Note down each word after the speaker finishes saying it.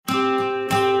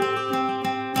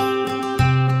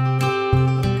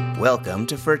Welcome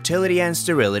to Fertility and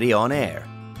Sterility on Air,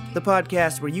 the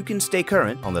podcast where you can stay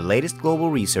current on the latest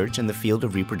global research in the field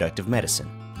of reproductive medicine.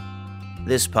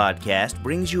 This podcast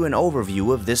brings you an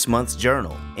overview of this month's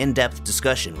journal, in-depth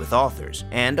discussion with authors,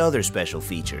 and other special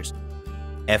features.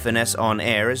 FNS On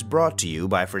Air is brought to you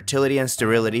by Fertility and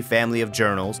Sterility family of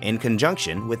journals in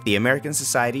conjunction with the American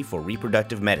Society for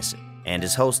Reproductive Medicine, and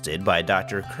is hosted by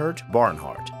Dr. Kurt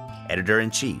Barnhart,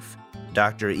 Editor-in-Chief,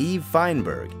 Dr. Eve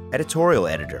Feinberg, Editorial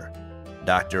Editor,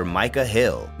 Dr. Micah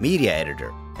Hill, Media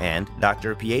Editor, and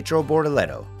Dr. Pietro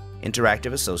Bortoletto,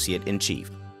 Interactive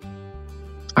Associate-in-Chief.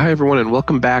 Hi, everyone, and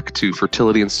welcome back to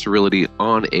Fertility and Sterility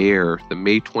on Air, the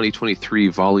May 2023,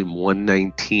 Volume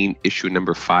 119, Issue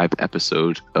Number 5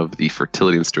 episode of the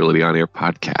Fertility and Sterility on Air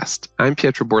podcast. I'm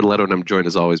Pietro Bortoletto, and I'm joined,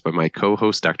 as always, by my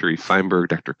co-host, Dr. Eve Feinberg,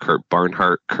 Dr. Kurt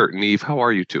Barnhart. Kurt and Eve, how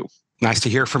are you two? Nice to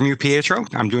hear from you, Pietro.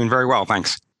 I'm doing very well,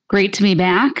 thanks. Great to be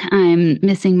back. I'm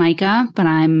missing Micah, but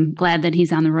I'm glad that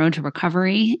he's on the road to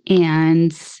recovery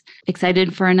and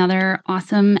excited for another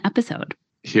awesome episode.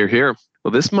 Hear, hear.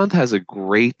 Well, this month has a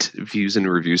great views and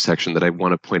reviews section that I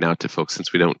want to point out to folks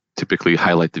since we don't typically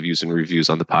highlight the views and reviews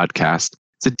on the podcast.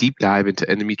 It's a deep dive into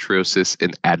endometriosis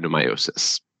and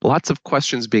adenomyosis. Lots of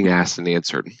questions being asked and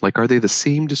answered, like are they the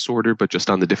same disorder but just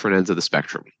on the different ends of the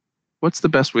spectrum? What's the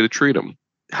best way to treat them?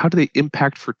 How do they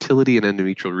impact fertility and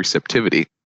endometrial receptivity?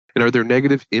 And are there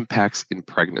negative impacts in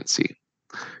pregnancy?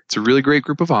 It's a really great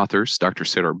group of authors, Dr.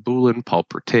 Sarah Boulin, Paul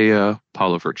Pertea,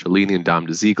 Paolo Vercellini, and Dom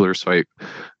de Ziegler. So I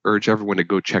urge everyone to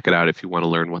go check it out if you want to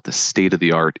learn what the state of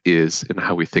the art is and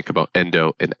how we think about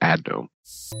endo and adeno.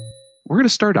 We're going to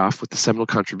start off with the seminal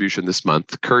contribution this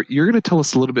month. Kurt, you're going to tell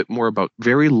us a little bit more about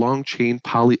very long-chain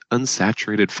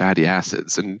polyunsaturated fatty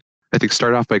acids. And I think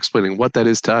start off by explaining what that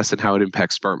is to us and how it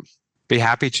impacts sperm. Be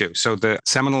happy to. So the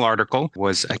seminal article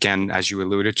was, again, as you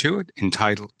alluded to,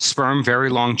 entitled Sperm Very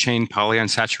Long Chain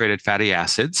Polyunsaturated Fatty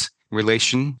Acids,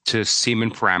 Relation to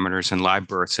Semen Parameters and Live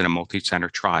Births in a Multi-Center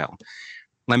Trial.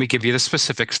 Let me give you the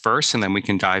specifics first, and then we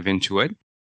can dive into it.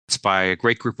 It's by a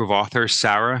great group of authors.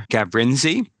 Sarah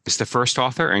Gavrinzi is the first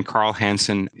author, and Carl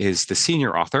Hansen is the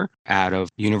senior author out of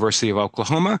University of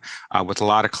Oklahoma, with a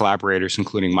lot of collaborators,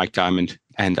 including Mike Diamond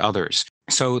and others.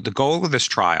 So the goal of this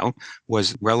trial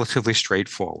was relatively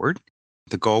straightforward.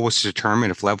 The goal was to determine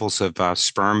if levels of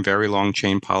sperm very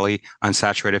long-chain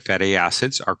polyunsaturated fatty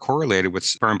acids are correlated with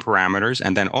sperm parameters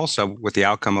and then also with the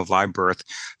outcome of live birth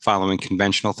following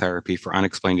conventional therapy for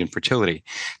unexplained infertility.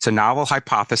 It's a novel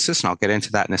hypothesis, and I'll get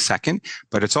into that in a second,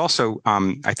 but it's also,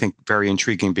 I think, very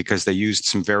intriguing because they used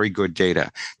some very good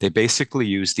data. They basically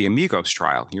used the Amigos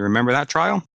trial. You remember that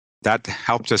trial? That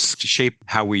helped us shape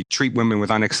how we treat women with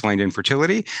unexplained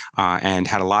infertility and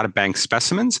had a lot of bank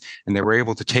specimens. And they were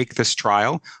able to take this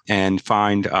trial and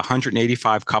find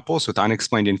 185 couples with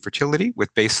unexplained infertility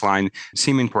with baseline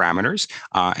semen parameters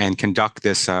and conduct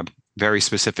this very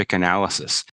specific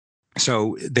analysis.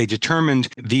 So they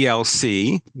determined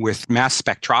VLC with mass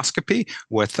spectroscopy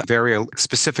with very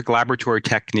specific laboratory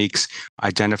techniques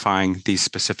identifying these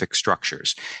specific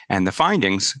structures. And the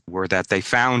findings were that they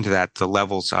found that the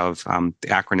levels of the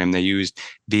acronym they used,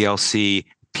 VLC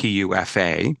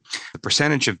PUFA, the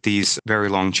percentage of these very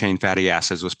long chain fatty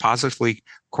acids was positively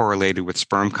correlated with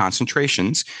sperm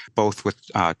concentrations, both with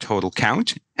total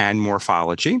count and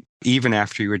morphology, even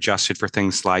after you adjusted for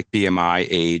things like BMI,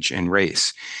 age, and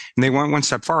race. And they went one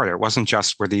step farther. It wasn't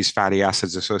just were these fatty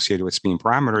acids associated with semen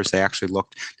parameters. They actually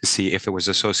looked to see if it was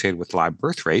associated with live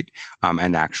birth rate,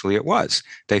 and actually it was.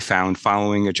 They found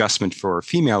following adjustment for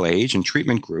female age and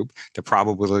treatment group, the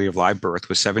probability of live birth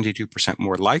was 72%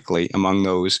 more likely among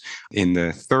those in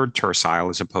the third tercile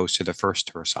as opposed to the first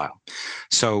tercile.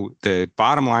 So the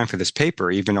bottom line for this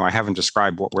paper, even though I haven't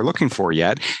described what we're looking for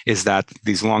yet, is that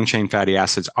these long-chain fatty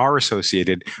acids are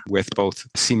associated with both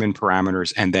semen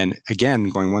parameters and then, again,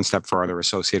 going one step further,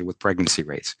 associated with pregnancy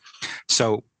rates.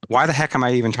 So why the heck am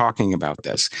I even talking about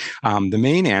this? The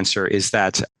main answer is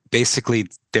that basically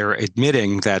they're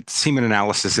admitting that semen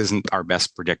analysis isn't our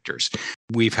best predictors.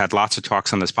 We've had lots of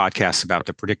talks on this podcast about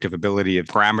the predictive ability of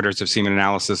parameters of semen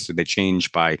analysis. Do they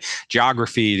change by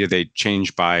geography? Do they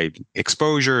change by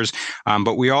exposures?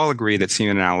 But we all agree that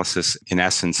semen analysis, in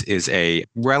essence, is a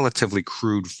relatively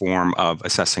crude form of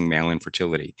assessing male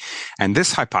infertility. And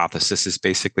this hypothesis is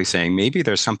basically saying maybe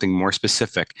there's something more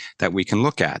specific that we can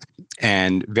look at.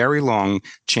 And very long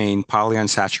chain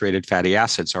polyunsaturated fatty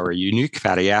acids are a unique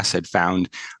fatty acid found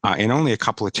in only a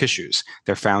couple of tissues.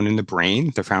 They're found in the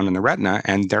brain, they're found in the retina,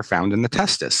 and they're found in the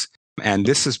testis. And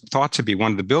this is thought to be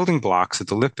one of the building blocks of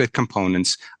the lipid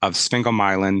components of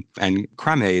sphingomyelin and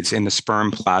cremates in the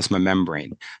sperm plasma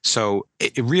membrane. So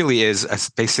it really is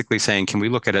basically saying, can we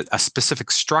look at a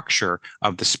specific structure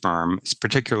of the sperm,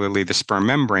 particularly the sperm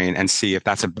membrane, and see if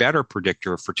that's a better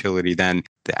predictor of fertility than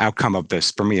the outcome of the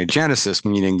spermiogenesis,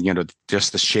 meaning,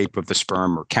 just the shape of the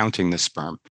sperm or counting the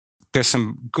sperm. There's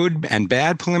some good and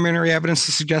bad preliminary evidence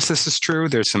to suggest this is true.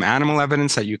 There's some animal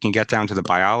evidence that you can get down to the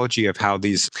biology of how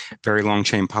these very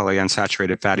long-chain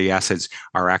polyunsaturated fatty acids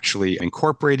are actually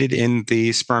incorporated in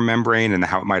the sperm membrane and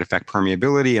how it might affect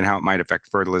permeability and how it might affect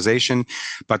fertilization.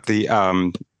 But the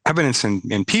evidence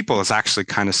in people is actually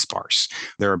kind of sparse.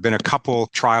 There have been a couple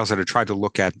trials that have tried to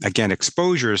look at, again,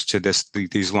 exposures to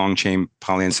these long-chain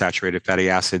polyunsaturated fatty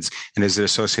acids and is it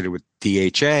associated with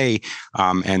DHA,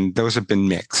 and those have been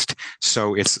mixed.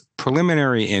 So it's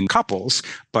preliminary in couples,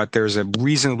 but there's a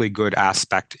reasonably good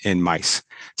aspect in mice.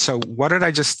 So what did I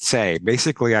just say?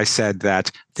 Basically, I said that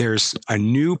there's a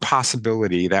new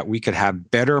possibility that we could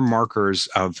have better markers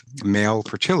of male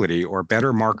fertility or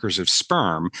better markers of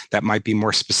sperm that might be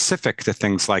more specific to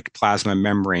things like plasma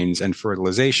membranes and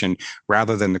fertilization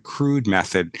rather than the crude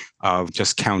method of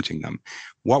just counting them.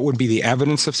 What would be the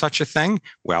evidence of such a thing?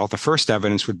 Well, the first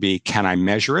evidence would be, can I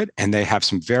measure it? And they have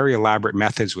some very elaborate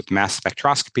methods with mass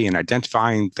spectroscopy and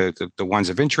identifying the ones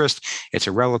of interest. It's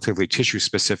a relatively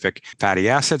tissue-specific fatty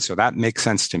acid, so that makes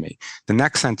sense to me. The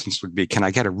next sentence would be, can I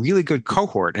get a really good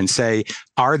cohort and say,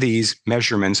 are these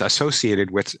measurements associated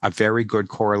with a very good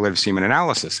correlative semen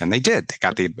analysis? And they did. They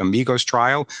got the Amigos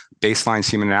trial, baseline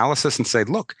semen analysis, and said,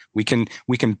 look, we can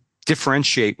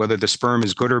differentiate whether the sperm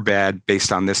is good or bad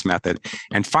based on this method.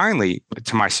 And finally,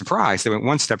 to my surprise, they went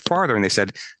one step farther and they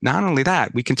said, not only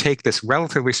that, we can take this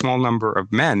relatively small number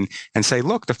of men and say,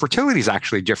 look, the fertility is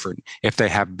actually different if they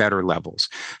have better levels.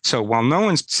 So while no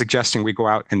one's suggesting we go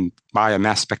out and buy a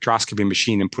mass spectroscopy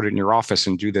machine and put it in your office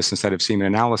and do this instead of semen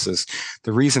analysis,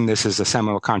 the reason this is a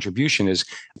seminal contribution is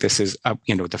this is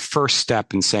the first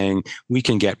step in saying we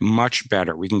can get much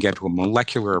better. We can get to a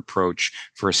molecular approach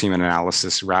for a semen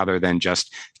analysis rather than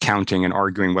just counting and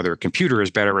arguing whether a computer is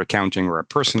better at counting or a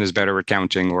person is better at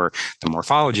counting or the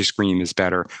morphology screen is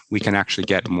better. We can actually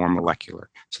get more molecular.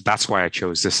 So that's why I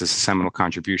chose this as a seminal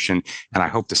contribution. And I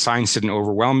hope the science didn't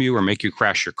overwhelm you or make you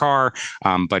crash your car,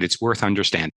 but it's worth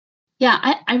understanding.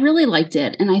 Yeah, I really liked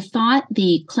it. And I thought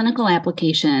the clinical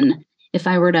application, if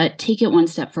I were to take it one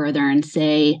step further and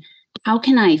say, how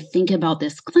can I think about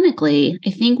this clinically?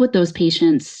 I think with those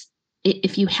patients,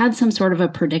 if you had some sort of a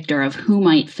predictor of who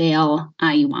might fail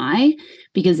IUI,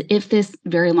 because if this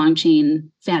very long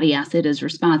chain fatty acid is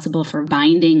responsible for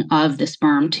binding of the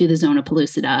sperm to the zona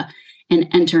pellucida and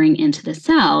entering into the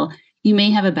cell, you may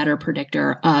have a better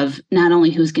predictor of not only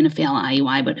who's going to fail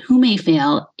IUI, but who may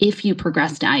fail if you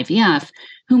progress to IVF,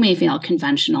 who may fail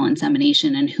conventional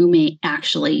insemination, and who may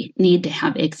actually need to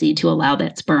have ICSI to allow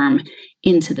that sperm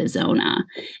into the zona.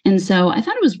 And so I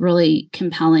thought it was really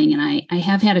compelling. And I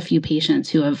have had a few patients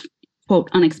who have, quote,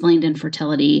 unexplained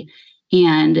infertility.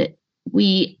 And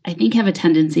we, I think, have a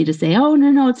tendency to say, oh,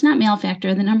 no, it's not male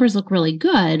factor. The numbers look really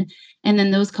good. And then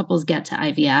those couples get to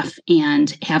IVF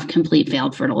and have complete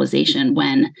failed fertilization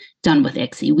when done with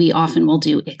ICSI. We often will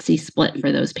do ICSI split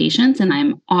for those patients. And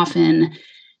I'm often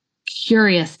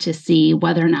curious to see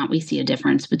whether or not we see a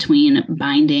difference between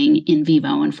binding in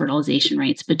vivo and fertilization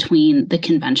rates between the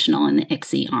conventional and the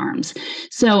ICSI arms.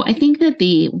 So I think that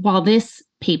while this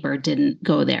paper didn't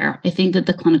go there, I think that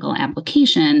the clinical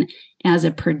application as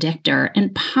a predictor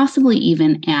and possibly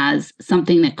even as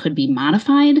something that could be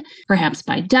modified, perhaps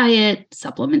by diet,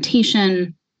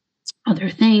 supplementation, other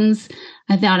things,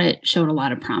 I thought it showed a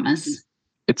lot of promise.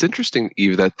 It's interesting,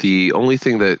 Eve, that the only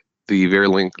thing that the very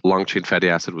long-chain fatty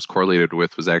acid was correlated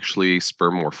with was actually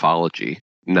sperm morphology,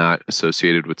 not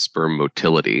associated with sperm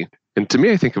motility. And to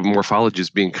me, I think of morphology as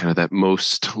being kind of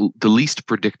the least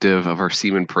predictive of our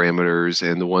semen parameters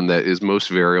and the one that is most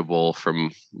variable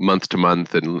from month to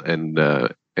month and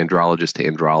andrologist to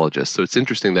andrologist. So it's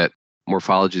interesting that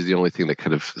morphology is the only thing that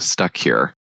kind of stuck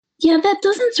here. Yeah, that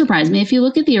doesn't surprise me. If you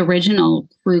look at the original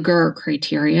Kruger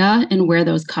criteria and where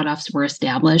those cutoffs were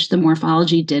established, the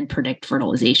morphology did predict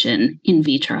fertilization in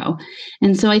vitro.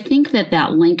 And so I think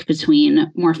that link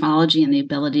between morphology and the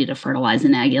ability to fertilize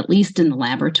an egg, at least in the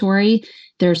laboratory,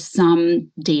 there's some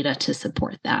data to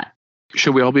support that.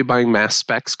 Should we all be buying mass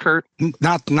specs, Kurt?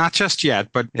 Not just yet,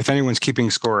 but if anyone's keeping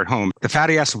score at home, the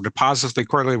fatty acid would positively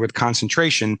correlate with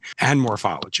concentration and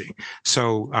morphology.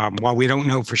 So while we don't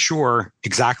know for sure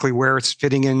exactly where it's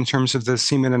fitting in terms of the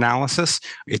semen analysis,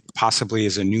 it possibly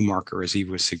is a new marker, as Eve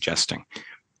was suggesting.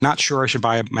 Not sure I should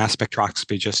buy a mass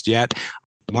spectroscopy just yet.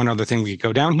 One other thing we could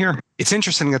go down here. It's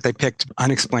interesting that they picked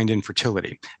unexplained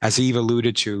infertility. As Eve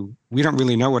alluded to, we don't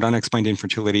really know what unexplained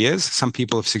infertility is. Some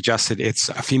people have suggested it's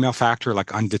a female factor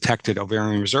like undetected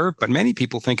ovarian reserve, but many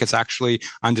people think it's actually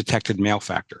undetected male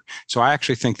factor. So I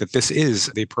actually think that this is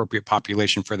the appropriate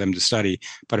population for them to study.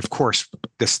 But of course,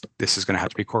 this is going to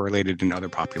have to be correlated in other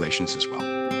populations as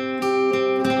well.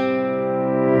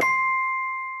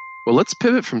 Well, let's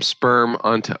pivot from sperm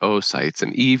onto oocytes.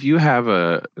 And Eve, you have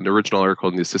an original article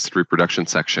in the assisted reproduction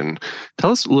section. Tell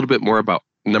us a little bit more about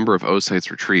number of oocytes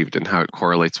retrieved and how it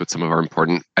correlates with some of our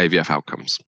important IVF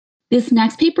outcomes. This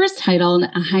next paper is titled,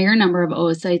 "A Higher Number of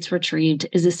Oocytes Retrieved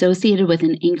is Associated with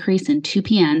an Increase in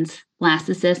 2PNs,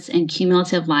 Blastocysts, and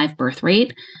Cumulative Live Birth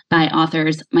Rate" by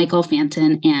authors Michael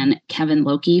Fanton and Kevin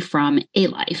Loki from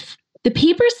A-Life. The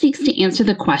paper seeks to answer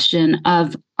the question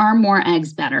of, are more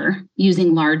eggs better,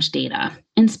 using large data?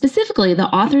 And specifically, the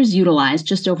authors utilized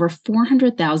just over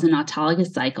 400,000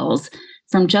 autologous cycles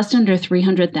from just under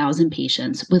 300,000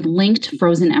 patients with linked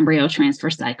frozen embryo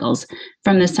transfer cycles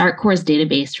from the SART-CORS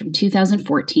database from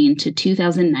 2014 to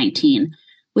 2019,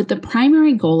 with the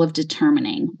primary goal of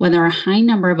determining whether a high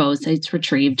number of oocytes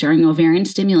retrieved during ovarian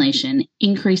stimulation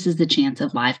increases the chance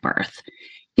of live birth.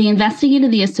 They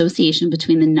investigated the association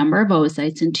between the number of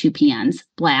oocytes and 2PNs,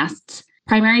 blasts,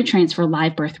 primary transfer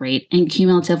live birth rate, and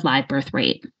cumulative live birth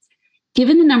rate.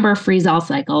 Given the number of freeze-all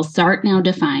cycles, SART now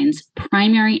defines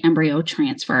primary embryo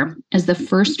transfer as the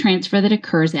first transfer that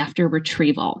occurs after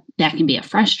retrieval. That can be a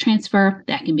fresh transfer,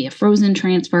 that can be a frozen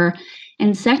transfer,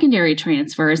 and secondary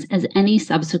transfers as any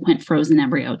subsequent frozen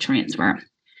embryo transfer.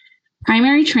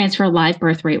 Primary transfer live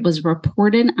birth rate was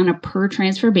reported on a per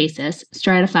transfer basis,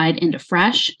 stratified into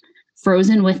fresh,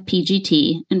 frozen with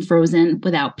PGT, and frozen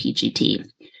without PGT.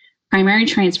 Primary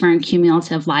transfer and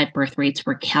cumulative live birth rates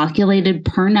were calculated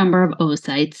per number of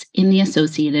oocytes in the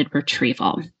associated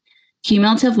retrieval.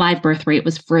 Cumulative live birth rate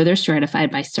was further stratified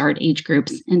by SART age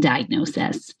groups and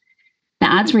diagnosis. The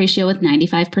odds ratio with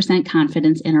 95%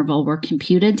 confidence interval were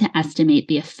computed to estimate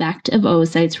the effect of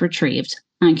oocytes retrieved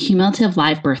on cumulative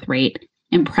live birth rate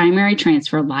and primary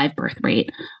transfer live birth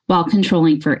rate while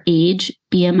controlling for age,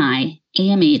 BMI,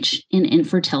 AMH, and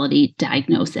infertility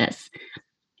diagnosis.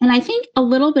 And I think a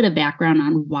little bit of background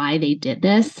on why they did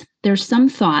this. There's some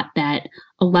thought that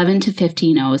 11 to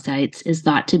 15 oocytes is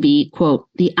thought to be, quote,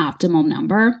 the optimal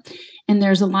number. And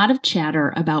there's a lot of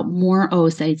chatter about more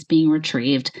oocytes being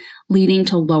retrieved, leading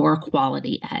to lower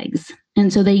quality eggs.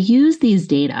 And so they use these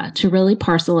data to really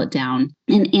parcel it down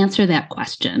and answer that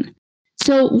question.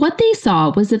 So what they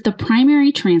saw was that the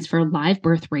primary transfer live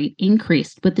birth rate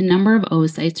increased with the number of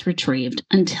oocytes retrieved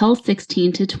until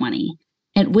 16 to 20,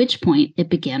 at which point it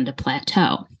began to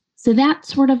plateau. So that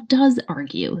sort of does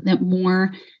argue that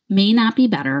more may not be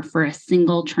better for a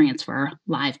single transfer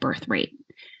live birth rate.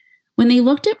 When they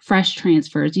looked at fresh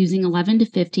transfers using 11 to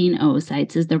 15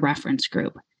 oocytes as the reference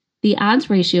group, the odds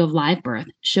ratio of live birth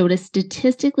showed a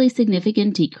statistically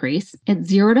significant decrease at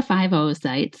 0 to 5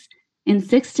 oocytes and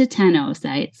 6 to 10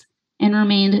 oocytes, and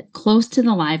remained close to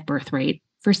the live birth rate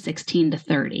for 16 to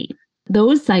 30.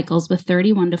 Those cycles with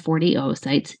 31 to 40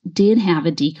 oocytes did have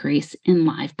a decrease in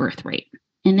live birth rate,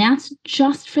 and that's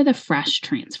just for the fresh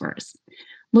transfers.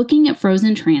 Looking at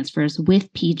frozen transfers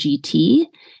with PGT,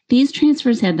 these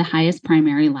transfers had the highest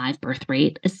primary live birth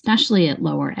rate, especially at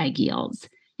lower egg yields,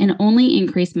 and only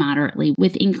increased moderately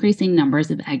with increasing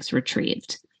numbers of eggs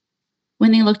retrieved.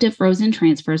 When they looked at frozen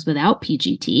transfers without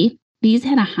PGT, these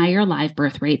had a higher live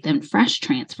birth rate than fresh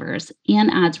transfers,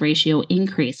 and odds ratio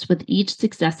increased with each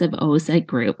successive oocyte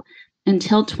group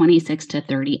until 26 to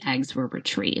 30 eggs were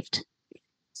retrieved.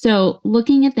 So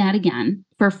looking at that again,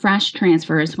 for fresh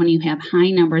transfers, when you have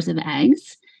high numbers of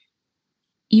eggs,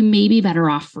 you may be better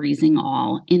off freezing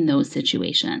all in those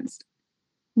situations.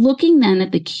 Looking then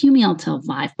at the cumulative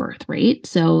live birth rate,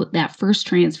 so that first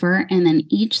transfer and then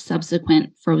each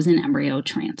subsequent frozen embryo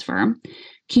transfer,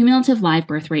 cumulative live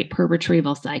birth rate per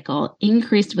retrieval cycle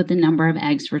increased with the number of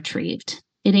eggs retrieved.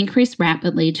 It increased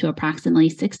rapidly to approximately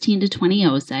 16 to 20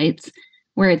 oocytes,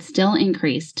 where it still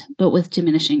increased, but with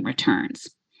diminishing returns.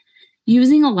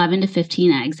 Using 11 to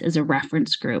 15 eggs as a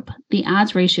reference group, the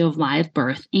odds ratio of live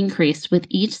birth increased with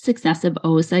each successive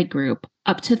oocyte group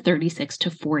up to 36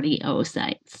 to 40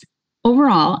 oocytes.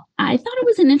 Overall, I thought it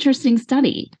was an interesting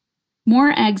study.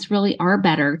 More eggs really are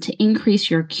better to increase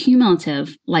your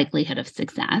cumulative likelihood of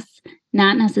success,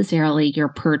 not necessarily your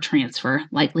per transfer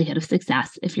likelihood of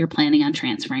success if you're planning on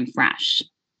transferring fresh.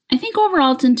 I think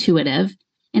overall it's intuitive,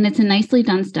 and it's a nicely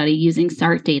done study using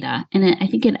SART data, and I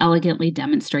think it elegantly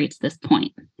demonstrates this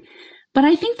point. But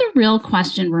I think the real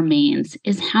question remains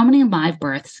is how many live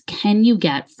births can you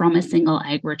get from a single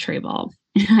egg retrieval?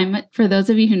 For those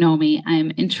of you who know me,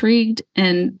 I'm intrigued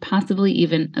and possibly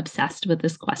even obsessed with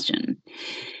this question.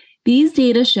 These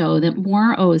data show that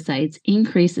more oocytes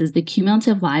increases the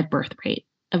cumulative live birth rate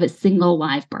of a single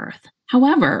live birth.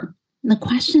 However, the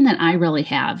question that I really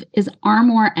have is, are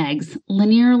more eggs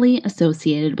linearly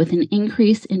associated with an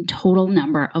increase in total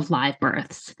number of live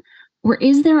births? Or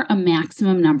is there a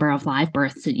maximum number of live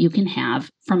births that you can have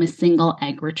from a single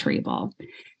egg retrieval?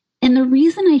 And the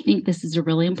reason I think this is a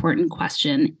really important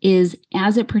question is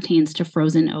as it pertains to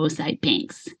frozen oocyte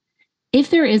banks.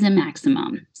 If there is a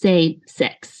maximum, say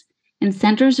 6, and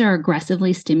centers are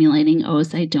aggressively stimulating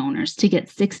oocyte donors to get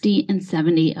 60 and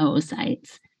 70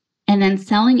 oocytes, and then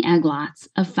selling egg lots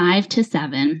of 5 to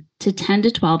 7 to 10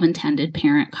 to 12 intended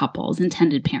parent couples,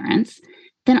 intended parents,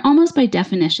 then almost by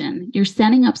definition, you're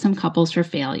setting up some couples for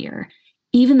failure,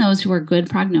 even those who are good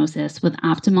prognosis with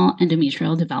optimal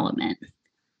endometrial development.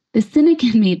 The cynic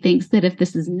in me thinks that if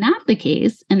this is not the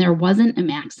case and there wasn't a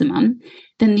maximum,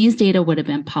 then these data would have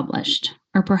been published,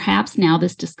 or perhaps now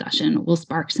this discussion will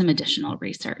spark some additional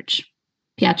research.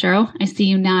 Pietro, I see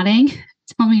you nodding.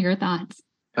 Tell me your thoughts.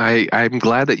 I'm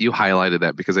glad that you highlighted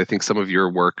that, because I think some of your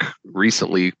work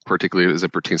recently, particularly as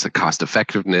it pertains to cost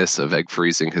effectiveness of egg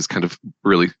freezing, has kind of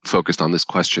really focused on this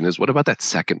question is, what about that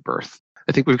second birth?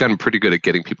 I think we've gotten pretty good at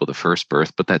getting people the first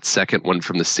birth, but that second one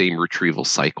from the same retrieval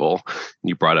cycle, and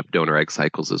you brought up donor egg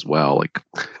cycles as well, like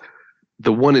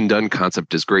the one and done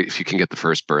concept is great if you can get the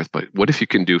first birth, but what if you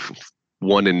can do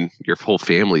one and your whole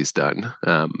family's done?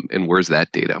 And where's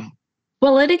that data?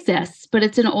 Well, it exists, but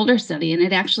it's an older study, and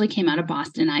it actually came out of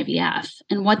Boston IVF.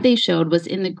 And what they showed was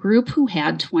in the group who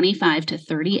had 25 to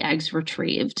 30 eggs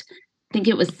retrieved, I think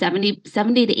it was 70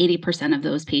 to 80% of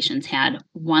those patients had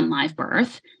one live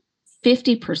birth.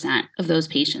 50% of those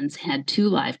patients had 2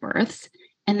 live births,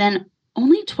 and then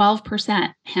only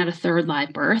 12% had a third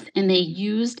live birth, and they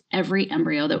used every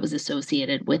embryo that was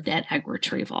associated with that egg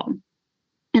retrieval.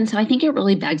 And so I think it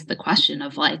really begs the question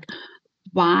of like,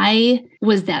 why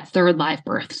was that third live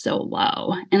birth so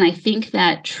low? And I think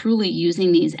that truly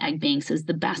using these egg banks is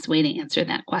the best way to answer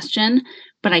that question.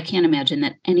 But I can't imagine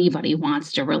that anybody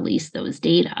wants to release those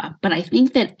data. But I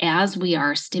think that as we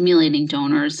are stimulating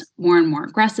donors more and more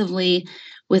aggressively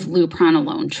with Lupron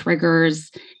alone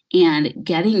triggers and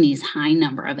getting these high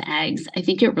number of eggs, I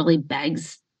think it really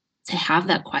begs to have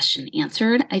that question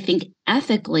answered. I think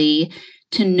ethically,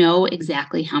 to know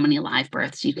exactly how many live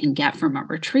births you can get from a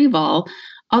retrieval.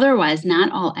 Otherwise, not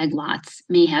all egg lots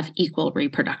may have equal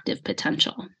reproductive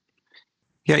potential.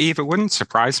 Yeah, Eve, it wouldn't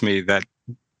surprise me that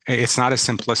it's not as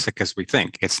simplistic as we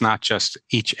think. It's not just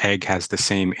each egg has the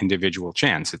same individual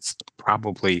chance. It's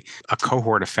probably a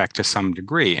cohort effect to some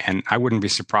degree. And I wouldn't be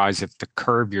surprised if the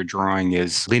curve you're drawing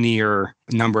is linear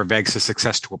number of eggs to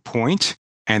success to a point.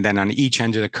 And then on each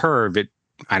end of the curve,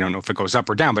 I don't know if it goes up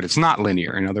or down, but it's not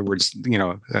linear. In other words,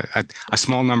 a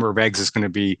small number of eggs is going to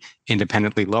be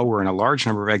independently lower, and a large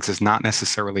number of eggs is not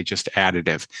necessarily just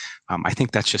additive. I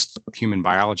think that's just human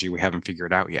biology we haven't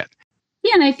figured out yet.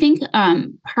 Yeah, and I think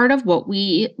part of what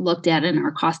we looked at in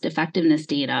our cost effectiveness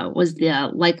data was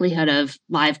the likelihood of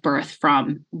live birth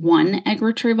from one egg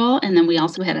retrieval. And then we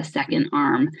also had a second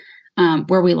arm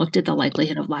where we looked at the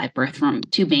likelihood of live birth from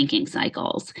 2 banking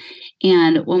cycles.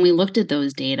 And when we looked at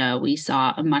those data, we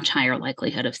saw a much higher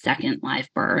likelihood of second live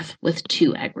birth with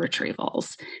 2 egg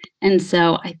retrievals. And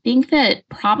so I think that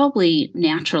probably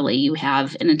naturally you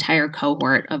have an entire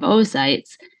cohort of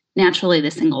oocytes. Naturally, the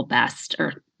single best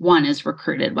or one is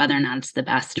recruited. Whether or not it's the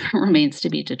best remains to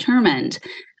be determined.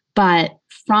 But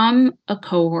from a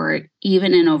cohort,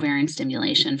 even in ovarian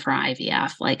stimulation for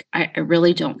IVF, like I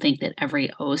really don't think that every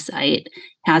oocyte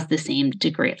has the same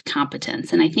degree of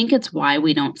competence. And I think it's why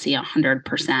we don't see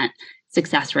 100%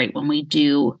 success rate when we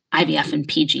do IVF and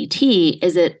PGT.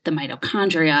 Is it the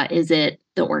mitochondria? Is it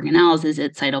the organelles? Is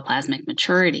it cytoplasmic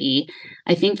maturity?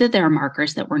 I think that there are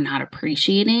markers that we're not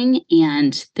appreciating,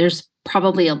 and there's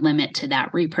probably a limit to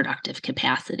that reproductive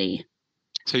capacity.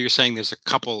 So you're saying there's a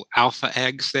couple alpha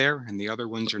eggs there and the other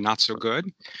ones are not so good?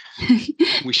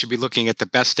 We should be looking at the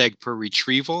best egg per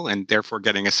retrieval and therefore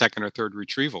getting a second or third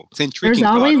retrieval. It's intriguing.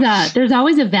 There's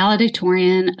always a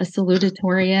valedictorian, a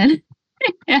salutatorian,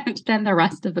 and then the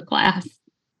rest of the class.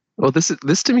 Well,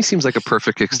 this to me seems like a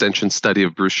perfect extension study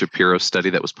of Bruce Shapiro's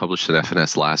study that was published in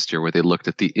FNS last year, where they looked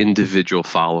at the individual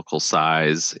follicle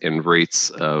size and rates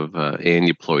of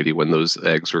aneuploidy when those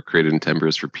eggs were created into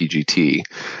embryos for PGT.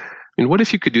 And what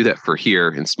if you could do that for here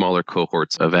in smaller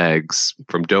cohorts of eggs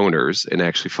from donors and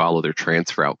actually follow their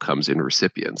transfer outcomes in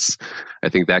recipients? I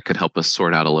think that could help us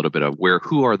sort out a little bit of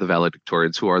who are the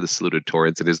valedictorians, who are the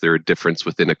salutatorians, and is there a difference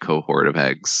within a cohort of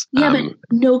eggs? Yeah, but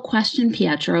no question,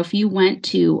 Pietro, if you went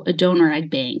to a donor egg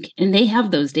bank and they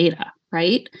have those data,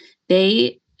 right?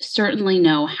 They certainly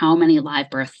know how many live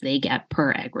births they get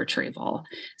per egg retrieval.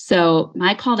 So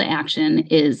my call to action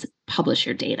is publish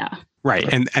your data. Right.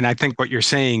 And I think what you're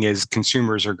saying is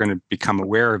consumers are going to become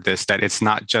aware of this, that it's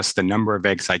not just the number of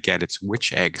eggs I get, it's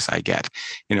which eggs I get.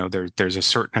 There's a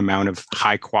certain amount of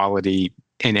high quality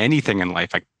in anything in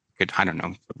life. I don't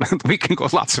know, we can go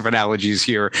lots of analogies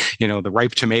here, the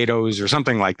ripe tomatoes or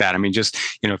something like that. I mean, just,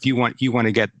 if you want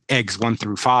to get eggs 1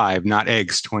 through 5, not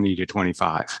eggs 20 to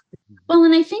 25. Well,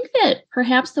 and I think that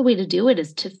perhaps the way to do it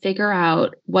is to figure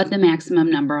out what the maximum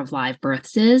number of live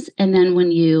births is. And then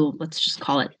when let's just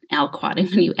call it aliquoting,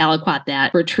 when you aliquot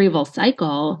that retrieval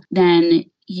cycle, then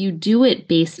you do it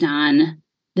based on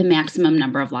the maximum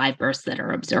number of live births that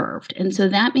are observed. And so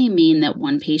that may mean that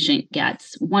one patient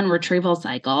gets one retrieval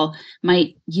cycle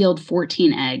might yield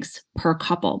 14 eggs per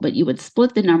couple, but you would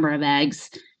split the number of eggs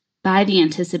by the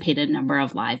anticipated number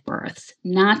of live births,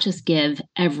 not just give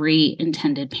every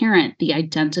intended parent the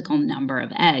identical number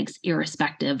of eggs,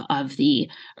 irrespective of the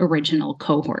original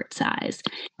cohort size.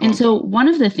 And so one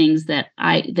of the things that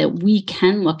we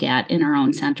can look at in our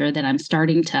own center that I'm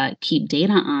starting to keep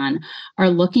data on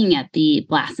are looking at the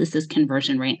blastocyst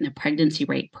conversion rate and the pregnancy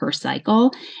rate per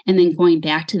cycle, and then going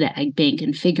back to the egg bank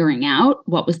and figuring out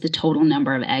what was the total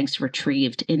number of eggs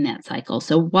retrieved in that cycle.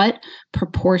 So what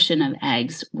proportion of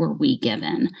eggs were we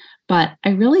given? But I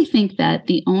really think that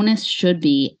the onus should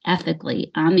be ethically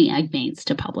on the egg banks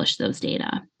to publish those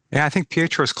data. Yeah, I think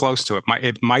Pietro's close to it.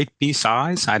 It might be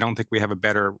size. I don't think we have a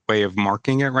better way of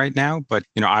marking it right now. But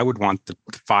I would want the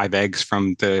 5 eggs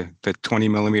from the 20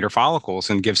 millimeter follicles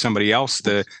and give somebody else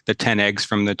the 10 eggs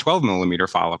from the 12 millimeter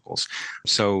follicles.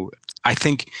 So I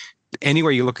think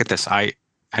anywhere you look at this, I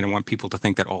don't want people to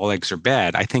think that all eggs are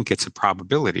bad. I think it's a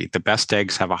probability. The best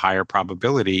eggs have a higher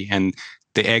probability, and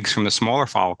the eggs from the smaller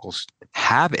follicles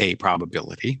have a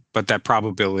probability, but that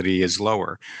probability is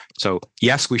lower. So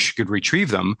yes, we should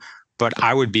retrieve them, but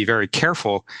I would be very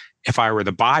careful if I were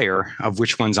the buyer of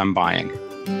which ones I'm buying.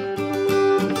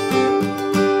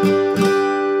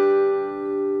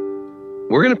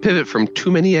 We're going to pivot from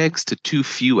too many eggs to too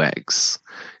few eggs.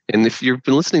 And if you've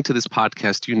been listening to this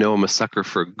podcast, I'm a sucker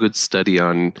for a good study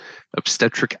on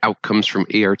obstetric outcomes from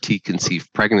ART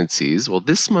conceived pregnancies. Well,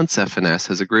 this month's FNS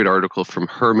has a great article from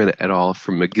Herman et al.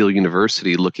 From McGill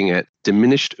University looking at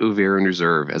diminished ovarian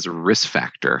reserve as a risk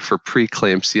factor for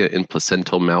preeclampsia and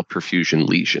placental malperfusion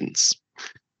lesions.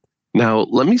 Now,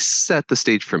 let me set the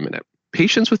stage for a minute.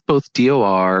 Patients with both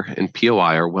DOR and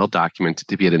POI are well documented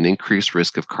to be at an increased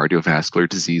risk of cardiovascular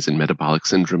disease and metabolic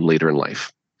syndrome later in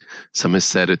life. Some have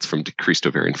said it's from decreased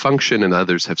ovarian function, and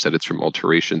others have said it's from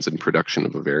alterations in production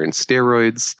of ovarian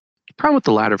steroids. The problem with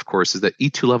the latter, of course, is that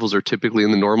E2 levels are typically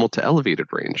in the normal to elevated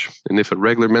range. And if a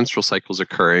regular menstrual cycle is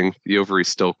occurring, the ovary is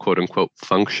still, quote unquote,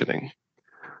 functioning.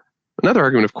 Another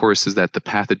argument, of course, is that the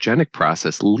pathogenic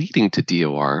process leading to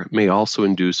DOR may also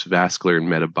induce vascular and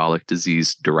metabolic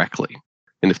disease directly.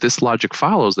 And if this logic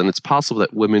follows, then it's possible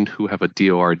that women who have a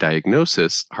DOR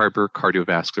diagnosis harbor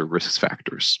cardiovascular risk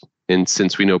factors. And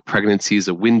since we know pregnancy is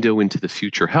a window into the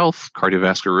future health,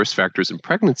 cardiovascular risk factors in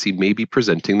pregnancy may be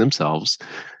presenting themselves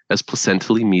as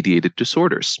placentally mediated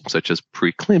disorders, such as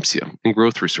preeclampsia and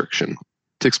growth restriction.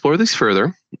 To explore this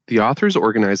further, the authors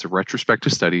organized a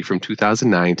retrospective study from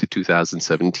 2009 to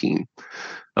 2017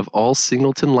 of all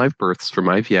singleton live births from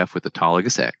IVF with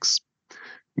autologous eggs.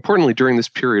 Importantly, during this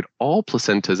period, all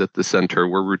placentas at the center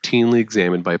were routinely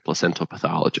examined by a placental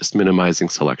pathologist, minimizing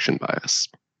selection bias.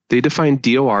 They defined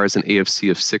DOR as an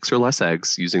AFC of 6 or less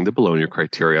eggs using the Bologna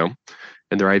criteria,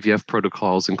 and their IVF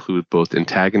protocols include both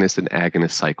antagonist and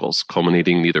agonist cycles,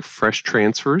 culminating in either fresh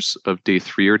transfers of day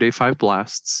 3 or day 5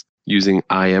 blasts using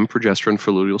IM progesterone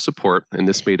for luteal support, and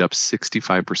this made up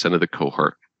 65% of the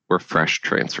cohort were fresh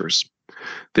transfers.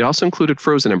 They also included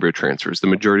frozen embryo transfers, the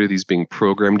majority of these being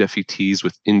programmed FETs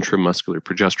with intramuscular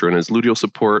progesterone as luteal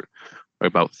support,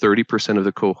 about 30% of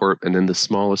the cohort, and then the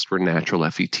smallest were natural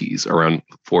FETs, around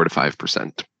 4 to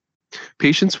 5%.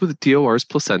 Patients with DOR's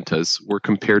placentas were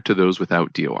compared to those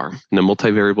without DOR, and a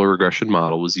multivariable regression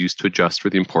model was used to adjust for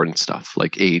the important stuff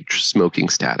like age, smoking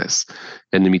status,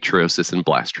 endometriosis, and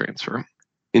blast transfer.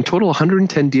 In total,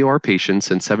 110 DOR patients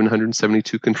and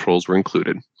 772 controls were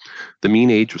included. The mean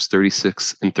age was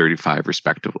 36 and 35,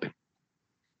 respectively.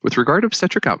 With regard to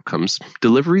obstetric outcomes,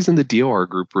 deliveries in the DOR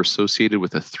group were associated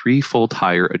with a threefold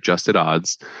higher adjusted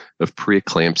odds of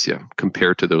preeclampsia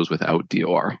compared to those without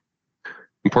DOR.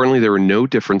 Importantly, there were no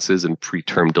differences in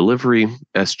preterm delivery,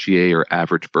 SGA, or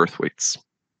average birth weights.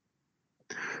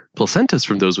 Placentas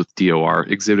from those with DOR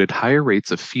exhibited higher rates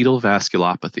of fetal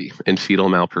vasculopathy and fetal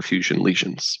malperfusion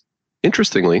lesions.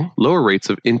 Interestingly, lower rates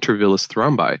of intervillous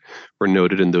thrombi were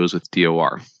noted in those with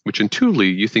DOR, which intuitively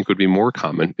you think would be more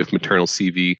common if maternal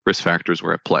CV risk factors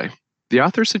were at play. The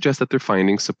authors suggest that their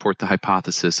findings support the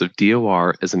hypothesis of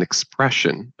DOR as an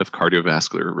expression of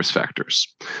cardiovascular risk factors,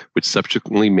 which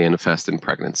subsequently manifest in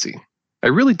pregnancy. I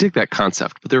really dig that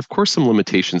concept, but there are of course some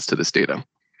limitations to this data.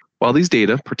 While these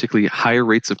data, particularly higher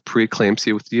rates of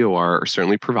preeclampsia with DOR, are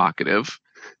certainly provocative,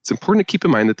 it's important to keep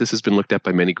in mind that this has been looked at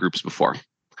by many groups before.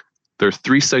 There are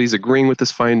 3 studies agreeing with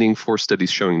this finding, 4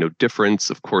 studies showing no difference,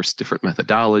 of course, different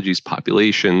methodologies,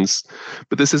 populations,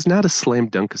 but this is not a slam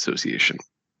dunk association.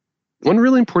 One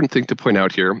really important thing to point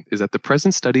out here is that the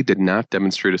present study did not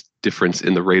demonstrate a difference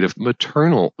in the rate of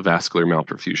maternal vascular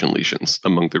malperfusion lesions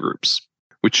among the groups,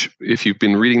 which, if you've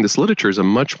been reading this literature, is a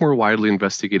much more widely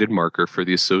investigated marker for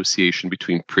the association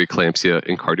between preeclampsia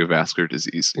and cardiovascular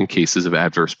disease in cases of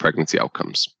adverse pregnancy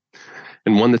outcomes,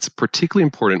 and one that's particularly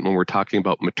important when we're talking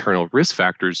about maternal risk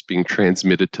factors being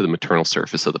transmitted to the maternal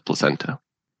surface of the placenta.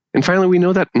 And finally, we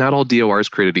know that not all DOR is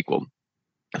created equal.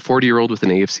 A 40-year-old with an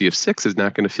AFC of 6 is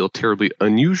not going to feel terribly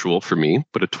unusual for me,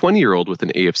 but a 20-year-old with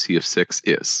an AFC of 6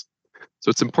 is. So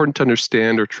it's important to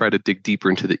understand or try to dig deeper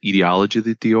into the etiology of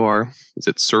the DOR. Is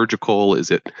it surgical?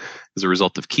 Is it as a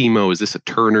result of chemo? Is this a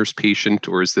Turner's patient?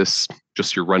 Or is this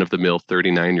just your run-of-the-mill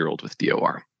 39-year-old with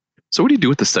DOR? So what do you do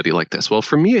with a study like this? Well,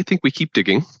 for me, I think we keep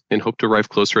digging and hope to arrive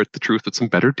closer at the truth with some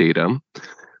better data.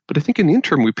 But I think in the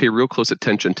interim, we pay real close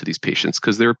attention to these patients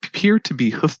because there appear to be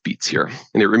hoofbeats here.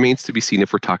 And it remains to be seen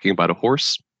if we're talking about a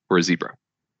horse or a zebra.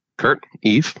 Kurt,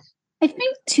 Eve? I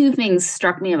think 2 things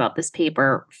struck me about this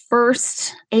paper.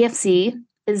 First, AFC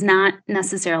is not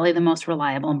necessarily the most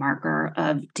reliable marker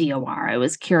of DOR. I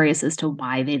was curious as to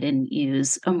why they didn't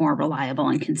use a more reliable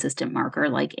and consistent marker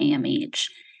like AMH.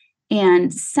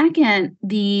 And second,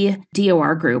 the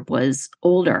DOR group was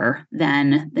older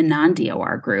than the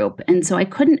non-DOR group. And so I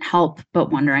couldn't help but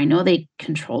wonder, I know they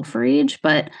controlled for age,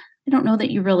 but I don't know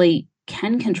that you really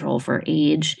can control for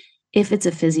age if it's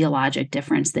a physiologic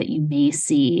difference that you may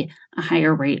see a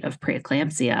higher rate of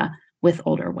preeclampsia with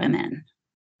older women.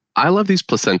 I love these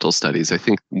placental studies. I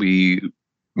think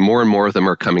more and more of them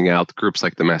are coming out. Groups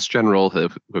like the Mass General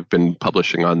have been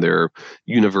publishing on their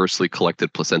universally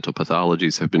collected placental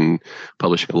pathologies, have been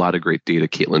publishing a lot of great data.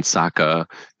 Caitlin Saka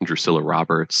and Drusilla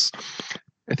Roberts.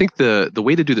 I think the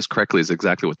way to do this correctly is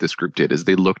exactly what this group did, is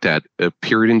they looked at a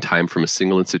period in time from a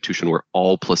single institution where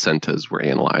all placentas were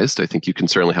analyzed. I think you can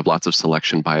certainly have lots of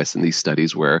selection bias in these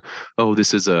studies where, oh,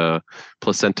 this is a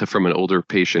placenta from an older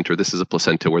patient, or this is a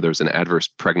placenta where there's an adverse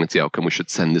pregnancy outcome. We should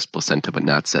send this placenta but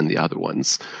not send the other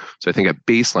ones. So I think at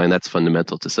baseline, that's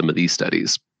fundamental to some of these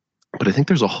studies. But I think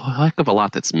there's a heck of a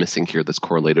lot that's missing here that's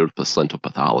correlated with placental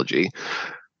pathology.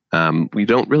 We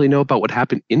don't really know about what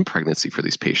happened in pregnancy for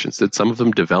these patients. Did some of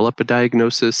them develop a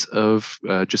diagnosis of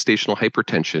gestational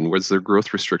hypertension? Was there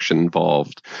growth restriction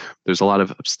involved? There's a lot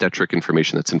of obstetric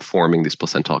information that's informing these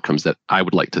placental outcomes that I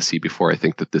would like to see before I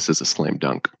think that this is a slam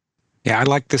dunk. Yeah, I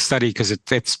like this study because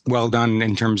it's well done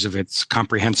in terms of it's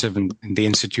comprehensive, and the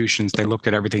institutions, they looked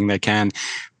at everything they can,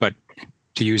 but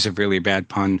to use a really bad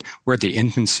pun, we're at the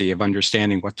infancy of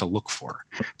understanding what to look for.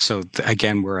 So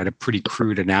again, we're at a pretty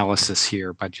crude analysis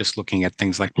here by just looking at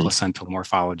things like placental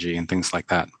morphology and things like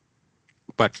that.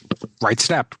 But right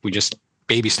step, we just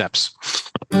baby steps.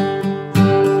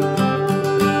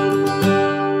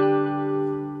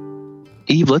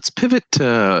 Eve, let's pivot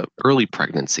to early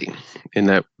pregnancy.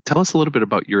 And tell us a little bit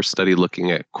about your study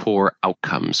looking at core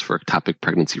outcomes for ectopic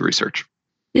pregnancy research.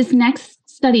 This next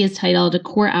study is titled A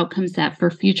Core Outcome Set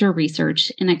for Future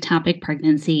Research in Ectopic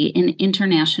Pregnancy, an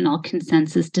International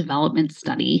Consensus Development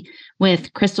Study,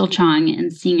 with Crystal Chung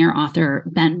and senior author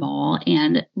Ben Mole,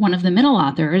 and one of the middle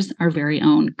authors, our very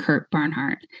own Kurt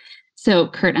Barnhart. So,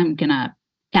 Kurt, I'm going to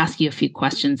ask you a few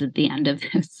questions at the end of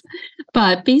this.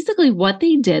 But basically what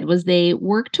they did was they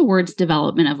worked towards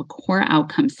development of a core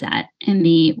outcome set. And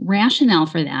the rationale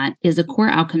for that is a core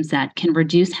outcome set can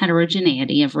reduce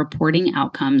heterogeneity of reporting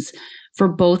outcomes for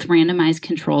both randomized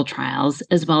control trials,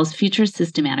 as well as future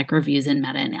systematic reviews and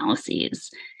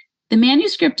meta-analyses. The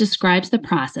manuscript describes the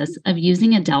process of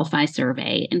using a Delphi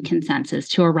survey and consensus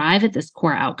to arrive at this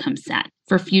core outcome set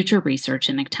for future research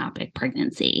in ectopic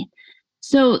pregnancy.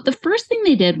 So the first thing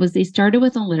they did was they started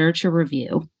with a literature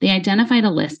review. They identified a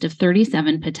list of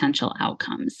 37 potential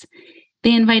outcomes.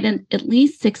 They invited at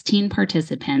least 16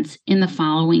 participants in the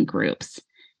following groups: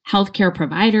 healthcare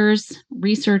providers,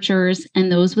 researchers,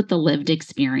 and those with the lived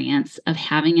experience of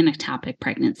having an ectopic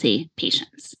pregnancy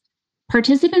patients.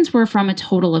 Participants were from a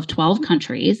total of 12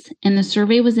 countries, and the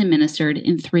survey was administered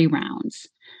in 3 rounds.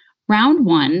 Round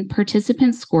 1,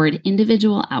 participants scored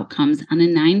individual outcomes on a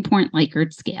 9-point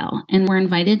Likert scale and were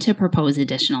invited to propose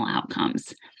additional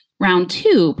outcomes. Round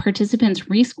 2, participants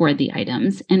rescored the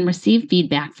items and received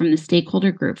feedback from the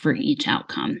stakeholder group for each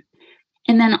outcome.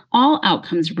 And then all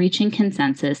outcomes reaching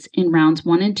consensus in rounds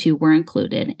 1 and 2 were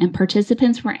included, and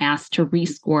participants were asked to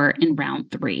rescore in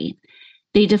round 3.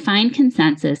 They defined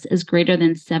consensus as greater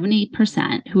than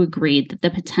 70% who agreed that the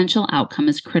potential outcome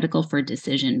is critical for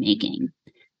decision making.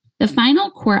 The final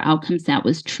core outcome set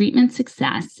was treatment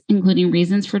success, including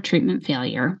reasons for treatment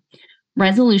failure,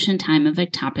 resolution time of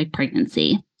ectopic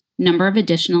pregnancy, number of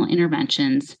additional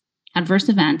interventions, adverse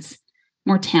events,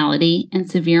 mortality, and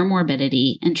severe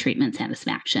morbidity, and treatment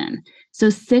satisfaction.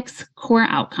 So 6 core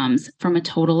outcomes from a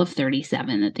total of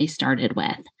 37 that they started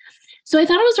with. So I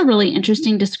thought it was a really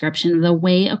interesting description of the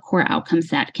way a core outcome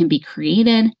set can be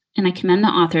created, and I commend the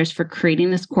authors for creating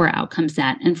this core outcome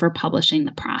set and for publishing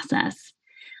the process.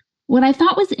 What I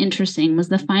thought was interesting was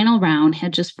the final round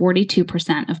had just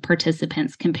 42% of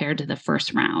participants compared to the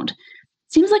first round.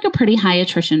 Seems like a pretty high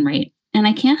attrition rate, and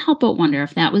I can't help but wonder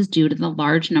if that was due to the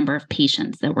large number of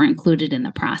patients that were included in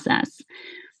the process.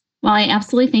 While I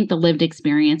absolutely think the lived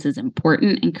experience is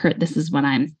important, and Kurt, this is what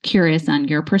I'm curious on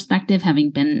your perspective,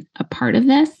 having been a part of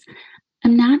this,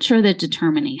 I'm not sure that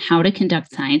determining how to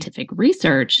conduct scientific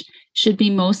research should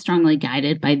be most strongly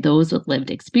guided by those with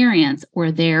lived experience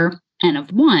or their N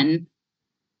of 1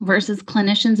 versus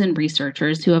clinicians and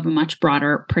researchers who have a much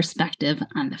broader perspective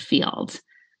on the field.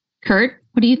 Kurt,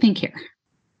 what do you think here?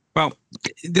 Well,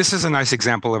 this is a nice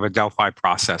example of a Delphi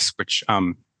process, which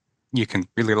you can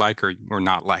really like or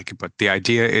not like. But the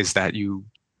idea is that you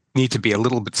need to be a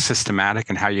little bit systematic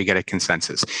in how you get a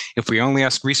consensus. If we only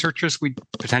ask researchers, we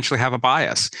potentially have a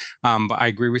bias. But I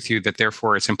agree with you that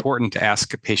therefore it's important to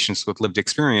ask patients with lived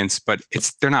experience, but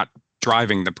they're not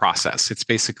driving the process. It's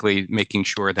basically making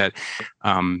sure that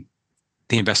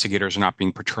the investigators are not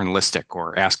being paternalistic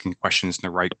or asking questions in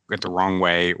the wrong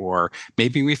way, or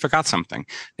maybe we forgot something.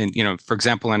 And, for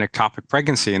example, in ectopic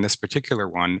pregnancy, in this particular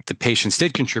one, the patients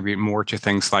did contribute more to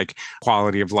things like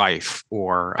quality of life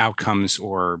or outcomes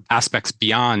or aspects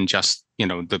beyond just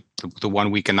the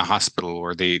 1 week in the hospital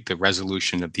or the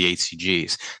resolution of the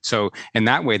HCGs. So in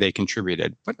that way, they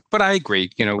contributed. But I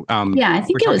agree. I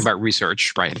think we're talking about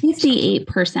research, right?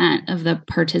 58% of the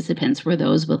participants were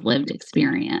those with lived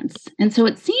experience, and so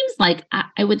it seems like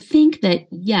I would think that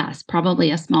yes,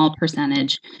 probably a small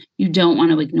percentage. You don't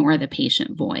want to ignore the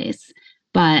patient voice,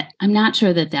 but I'm not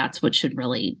sure that that's what should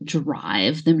really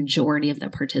drive the majority of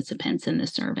the participants in the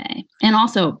survey, and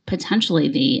also potentially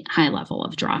the high level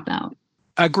of dropout.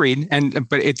 Agreed.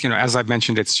 But it's, as I've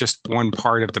mentioned, it's just one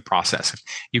part of the process.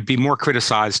 You'd be more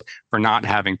criticized for not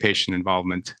having patient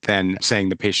involvement than saying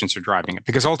the patients are driving it,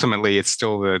 because ultimately it's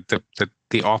still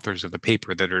the authors of the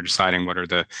paper that are deciding what are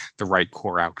the right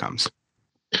core outcomes.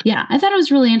 Yeah, I thought it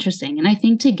was really interesting. And I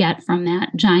think to get from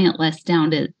that giant list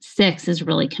down to 6 is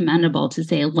really commendable, to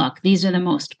say, look, these are the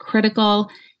most critical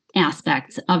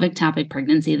aspects of ectopic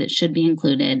pregnancy that should be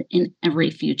included in every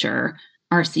future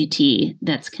RCT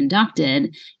that's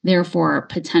conducted, therefore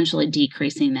potentially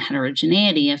decreasing the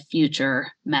heterogeneity of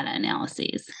future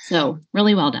meta-analyses. So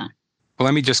really well done. Well,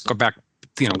 let me just go back.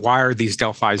 Why are these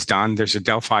Delphis done? There's a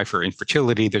Delphi for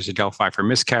infertility. There's a Delphi for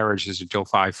miscarriage. There's a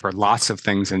Delphi for lots of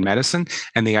things in medicine.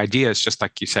 And the idea is just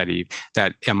like you said, Eve,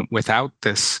 that without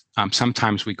this,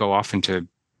 sometimes we go off into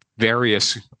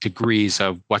various degrees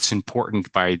of what's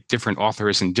important by different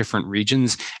authors in different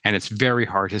regions, and it's very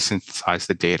hard to synthesize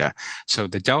the data. So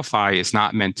the Delphi is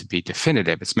not meant to be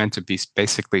definitive. It's meant to be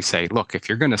basically say, look, if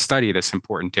you're going to study this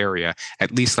important area,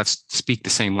 at least let's speak the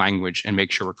same language and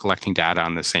make sure we're collecting data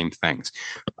on the same things.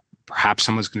 Perhaps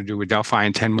someone's going to do a Delphi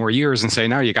in 10 more years and say,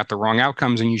 no, you got the wrong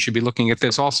outcomes and you should be looking at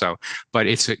this also. But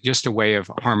it's just a way of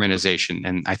harmonization,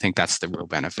 and I think that's the real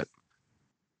benefit.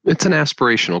 It's an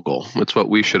aspirational goal. It's what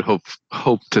we should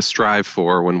hope to strive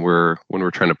for when we're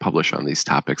trying to publish on these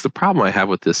topics. The problem I have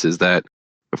with this is that,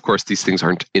 of course, these things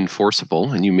aren't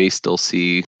enforceable, and you may still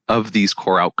see of these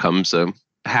core outcomes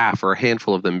half or a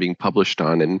handful of them being published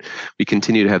on, and we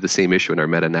continue to have the same issue in our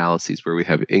meta-analyses where we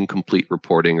have incomplete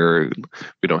reporting or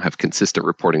we don't have consistent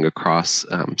reporting across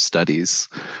studies.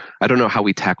 I don't know how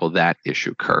we tackle that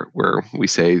issue, Kurt, where we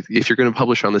say, if you're going to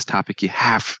publish on this topic, you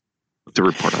have to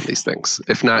report on these things.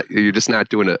 If not, you're just not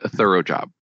doing a thorough job.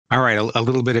 All right, a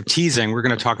little bit of teasing. We're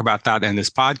going to talk about that in this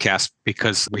podcast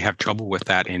because we have trouble with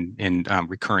that in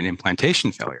recurrent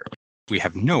implantation failure. We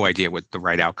have no idea what the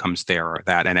right outcomes there are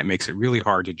that, and it makes it really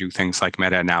hard to do things like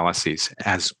meta-analyses,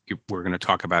 as we're going to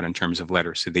talk about in terms of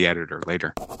letters to the editor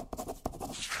later.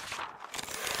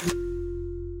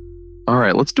 All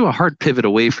right, let's do a hard pivot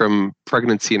away from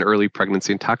pregnancy and early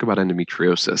pregnancy and talk about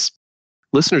endometriosis.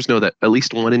 Listeners know that at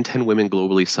least 1 in 10 women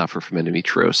globally suffer from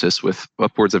endometriosis, with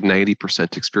upwards of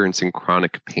 90% experiencing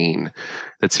chronic pain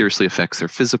that seriously affects their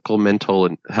physical, mental,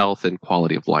 and health and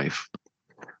quality of life.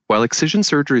 While excision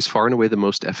surgery is far and away the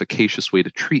most efficacious way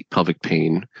to treat pelvic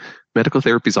pain, medical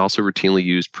therapy is also routinely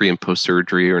used pre- and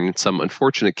post-surgery, or in some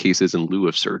unfortunate cases in lieu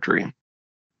of surgery.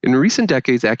 In recent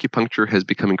decades, acupuncture has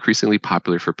become increasingly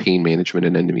popular for pain management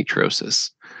and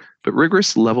endometriosis, but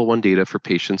rigorous level 1 data for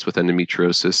patients with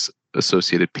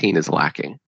endometriosis-associated pain is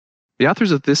lacking. The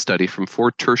authors of this study from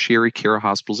 4 tertiary care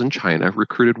hospitals in China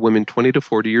recruited women 20 to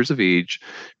 40 years of age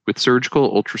with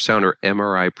surgical, ultrasound, or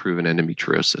MRI-proven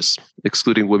endometriosis,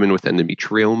 excluding women with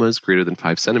endometriomas greater than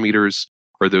 5 centimeters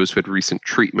or those who had recent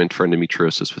treatment for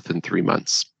endometriosis within 3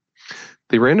 months.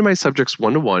 They randomized subjects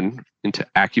 1-to-1 into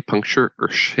acupuncture or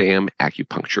sham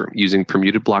acupuncture using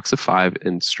permuted blocks of 5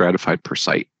 and stratified per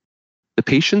site. The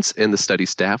patients and the study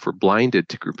staff were blinded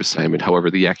to group assignment,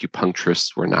 however, the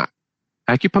acupuncturists were not.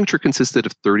 Acupuncture consisted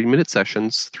of 30-minute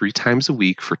sessions 3 times a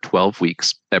week for 12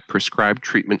 weeks at prescribed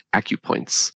treatment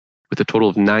acupoints, with a total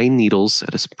of 9 needles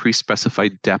at a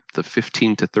pre-specified depth of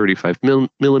 15 to 35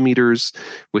 millimeters,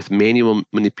 with manual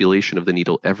manipulation of the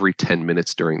needle every 10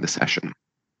 minutes during the session.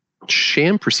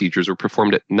 Sham procedures were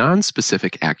performed at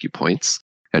non-specific acupoints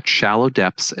at shallow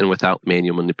depths and without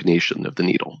manual manipulation of the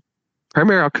needle.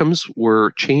 Primary outcomes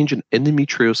were change in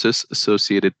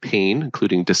endometriosis-associated pain,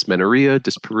 including dysmenorrhea,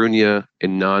 dyspareunia,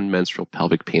 and non-menstrual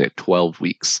pelvic pain at 12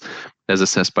 weeks, as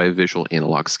assessed by a visual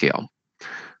analog scale.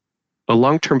 A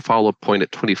long-term follow-up point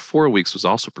at 24 weeks was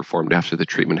also performed after the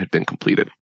treatment had been completed.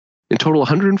 In total,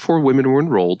 104 women were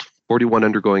enrolled, 41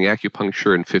 undergoing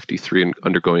acupuncture and 53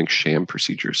 undergoing sham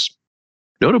procedures.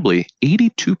 Notably,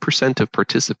 82% of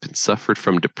participants suffered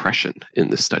from depression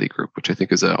in this study group, which I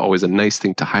think is always a nice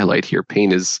thing to highlight here.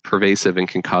 Pain is pervasive and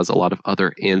can cause a lot of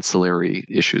other ancillary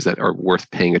issues that are worth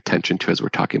paying attention to as we're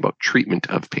talking about treatment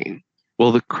of pain.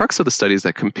 Well, the crux of the study is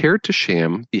that compared to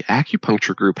sham, the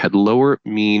acupuncture group had lower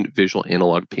mean visual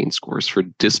analog pain scores for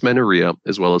dysmenorrhea,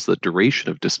 as well as the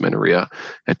duration of dysmenorrhea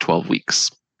at 12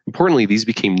 weeks. Importantly, these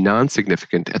became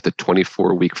non-significant at the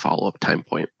 24-week follow-up time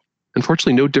point.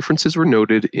 Unfortunately, no differences were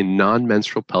noted in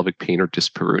non-menstrual pelvic pain or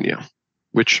dyspareunia,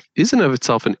 which is in of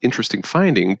itself an interesting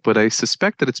finding, but I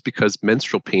suspect that it's because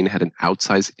menstrual pain had an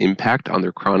outsized impact on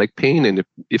their chronic pain, and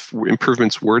if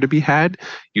improvements were to be had,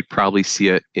 you'd probably see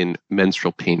it in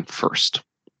menstrual pain first.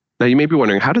 Now, you may be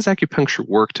wondering, how does acupuncture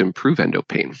work to improve endo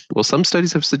pain? Well, some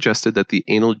studies have suggested that the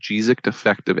analgesic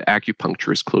effect of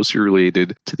acupuncture is closely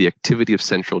related to the activity of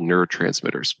central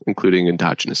neurotransmitters, including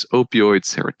endogenous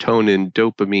opioids, serotonin,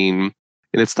 dopamine.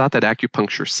 And it's thought that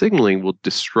acupuncture signaling will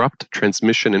disrupt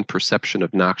transmission and perception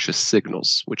of noxious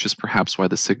signals, which is perhaps why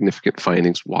the significant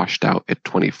findings washed out at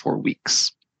 24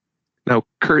 weeks. Now,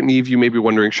 Kurt and Eve, you may be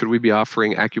wondering, should we be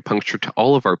offering acupuncture to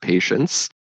all of our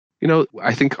patients? You know,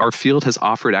 I think our field has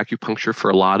offered acupuncture for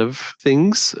a lot of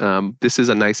things. This is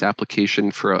a nice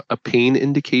application for a pain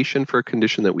indication for a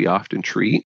condition that we often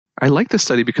treat. I like this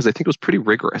study because I think it was pretty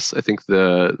rigorous. I think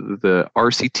the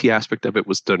RCT aspect of it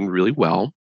was done really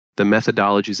well. The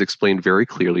methodology is explained very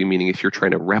clearly, meaning if you're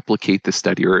trying to replicate the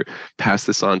study or pass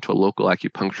this on to a local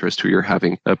acupuncturist who you're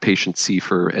having a patient see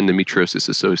for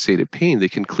endometriosis-associated pain, they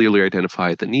can clearly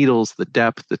identify the needles, the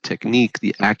depth, the technique,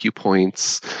 the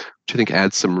acupoints, which I think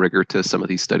adds some rigor to some of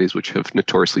these studies which have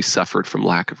notoriously suffered from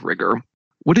lack of rigor.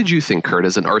 What did you think, Kurt,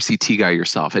 as an RCT guy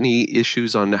yourself? Any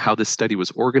issues on how this study was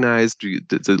organized?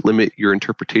 Does it limit your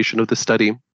interpretation of the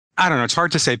study? I don't know. It's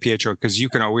hard to say, Pietro, because you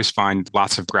can always find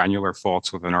lots of granular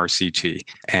faults with an RCT,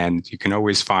 and you can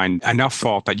always find enough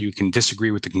fault that you can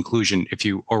disagree with the conclusion if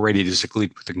you already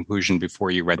disagreed with the conclusion before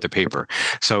you read the paper.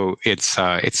 So it's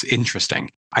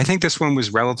interesting. I think this one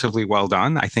was relatively well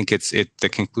done. I think the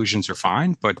conclusions are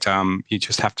fine, but you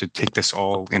just have to take this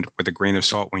all in with a grain of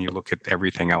salt when you look at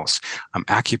everything else.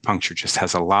 Acupuncture just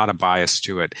has a lot of bias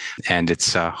to it, and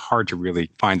it's hard to really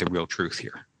find the real truth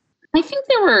here. I think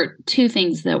there were 2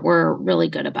 things that were really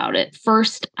good about it.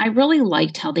 First, I really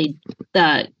liked how the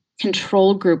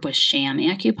control group was sham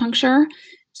acupuncture.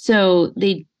 So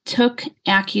they took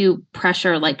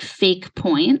acupressure, like fake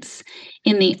points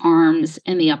in the arms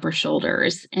and the upper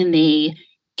shoulders, and they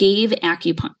gave fake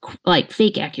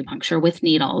acupuncture with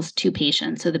needles to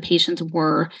patients. So the patients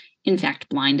were in fact,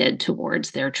 blinded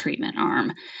towards their treatment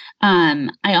arm.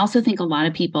 I also think a lot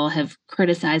of people have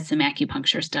criticized some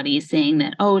acupuncture studies saying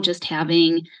that, just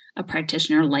having a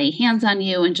practitioner lay hands on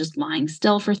you and just lying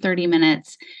still for 30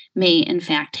 minutes may in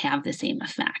fact have the same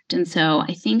effect. And so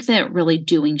I think that really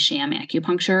doing sham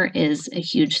acupuncture is a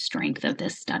huge strength of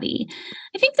this study.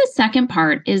 I think the second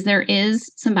part is there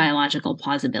is some biological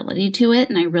plausibility to it.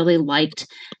 And I really liked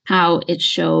how it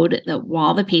showed that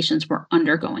while the patients were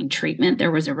undergoing treatment,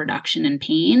 there was a reduction in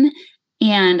pain.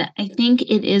 And I think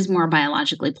it is more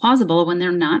biologically plausible when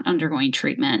they're not undergoing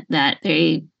treatment that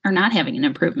they are not having an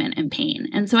improvement in pain.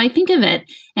 And so I think of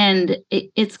it, and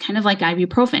it's kind of like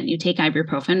ibuprofen. You take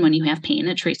ibuprofen when you have pain,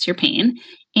 it treats your pain.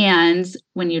 And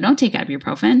when you don't take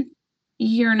ibuprofen,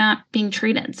 you're not being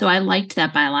treated. So I liked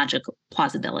that biological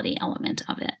plausibility element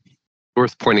of it.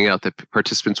 Worth pointing out that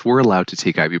participants were allowed to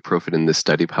take ibuprofen in this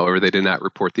study. However, they did not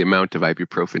report the amount of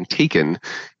ibuprofen taken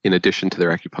in addition to their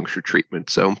acupuncture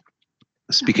treatment. So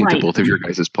speaking to both of your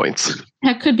guys' points.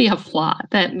 That could be a flaw,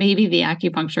 that maybe the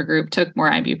acupuncture group took more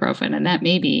ibuprofen, and that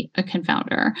may be a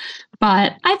confounder.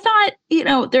 But I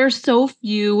thought, there's so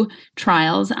few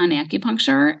trials on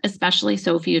acupuncture, especially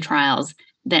so few trials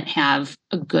that have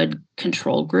a good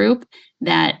control group,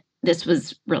 that this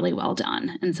was really well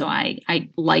done. And so I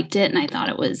liked it, and I thought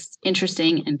it was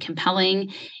interesting and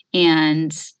compelling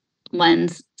and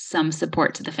lends some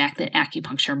support to the fact that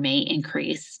acupuncture may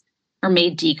increase or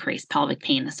may decrease pelvic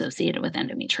pain associated with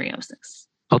endometriosis.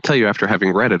 I'll tell you, after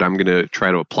having read it, I'm going to try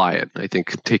to apply it. I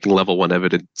think taking level 1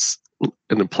 evidence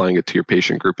and applying it to your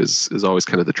patient group is always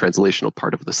kind of the translational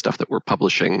part of the stuff that we're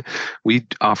publishing. We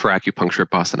offer acupuncture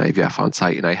at Boston IVF on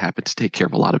site, and I happen to take care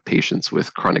of a lot of patients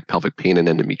with chronic pelvic pain and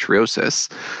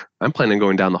endometriosis. I'm planning on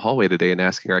going down the hallway today and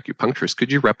asking our acupuncturist,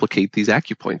 could you replicate these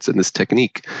acupoints and this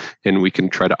technique? And we can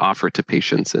try to offer it to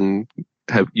patients and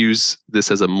use this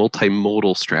as a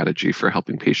multimodal strategy for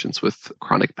helping patients with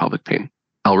chronic pelvic pain.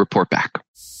 I'll report back.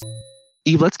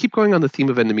 Eve, let's keep going on the theme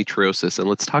of endometriosis, and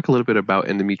let's talk a little bit about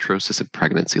endometriosis and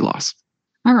pregnancy loss.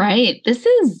 All right. This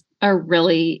is a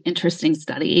really interesting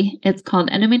study. It's called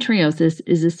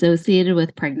Endometriosis-associated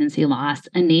with Pregnancy Loss,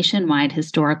 a nationwide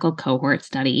historical cohort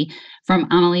study from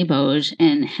Annalie Boge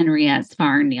and Henriette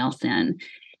Svar-Nielsen.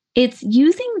 It's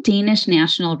using Danish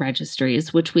national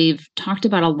registries, which we've talked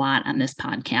about a lot on this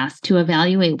podcast, to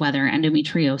evaluate whether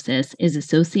endometriosis is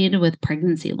associated with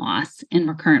pregnancy loss and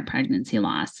recurrent pregnancy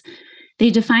loss. They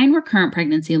define recurrent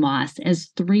pregnancy loss as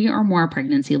 3 or more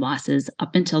pregnancy losses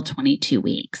up until 22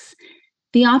 weeks.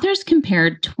 The authors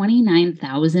compared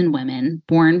 29,000 women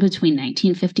born between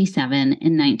 1957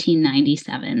 and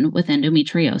 1997 with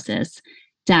endometriosis,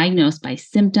 diagnosed by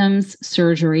symptoms,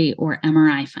 surgery, or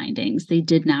MRI findings. They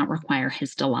did not require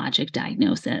histologic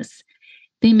diagnosis.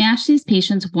 They matched these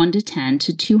patients 1 to 10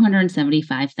 to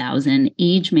 275,000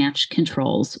 age-matched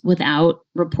controls without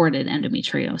reported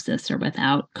endometriosis or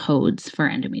without codes for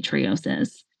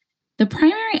endometriosis. The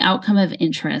primary outcome of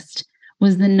interest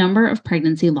was the number of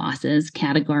pregnancy losses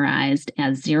categorized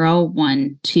as 0,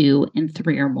 1, 2, and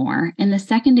 3 or more, and the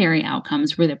secondary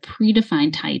outcomes were the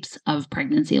predefined types of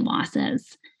pregnancy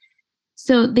losses.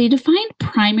 So they defined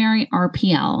primary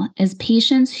RPL as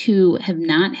patients who have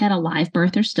not had a live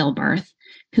birth or stillbirth,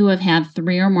 who have had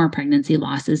 3 or more pregnancy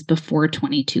losses before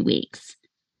 22 weeks.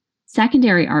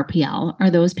 Secondary RPL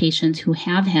are those patients who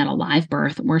have had a live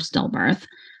birth or stillbirth,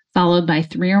 followed by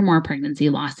 3 or more pregnancy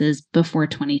losses before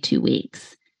 22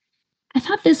 weeks. I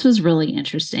thought this was really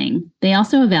interesting. They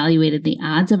also evaluated the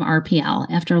odds of RPL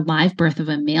after live birth of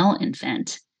a male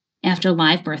infant, after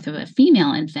live birth of a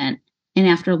female infant, and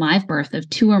after live birth of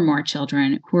 2 or more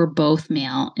children who are both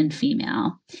male and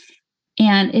female.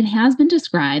 And it has been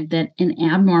described that an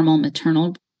abnormal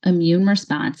maternal immune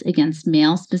response against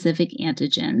male-specific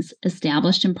antigens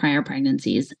established in prior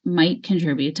pregnancies might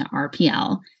contribute to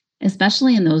RPL,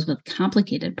 especially in those with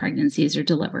complicated pregnancies or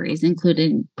deliveries,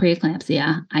 including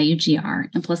preeclampsia, IUGR,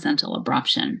 and placental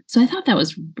abruption. So I thought that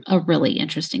was a really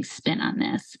interesting spin on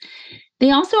this.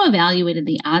 They also evaluated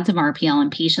the odds of RPL in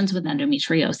patients with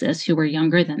endometriosis who were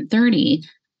younger than 30,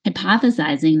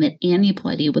 hypothesizing that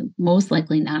aneuploidy would most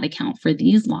likely not account for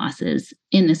these losses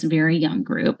in this very young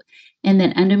group, and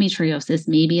that endometriosis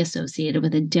may be associated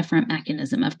with a different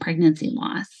mechanism of pregnancy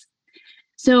loss.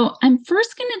 So I'm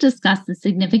first going to discuss the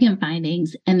significant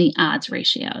findings and the odds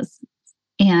ratios.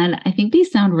 And I think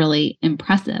these sound really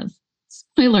impressive.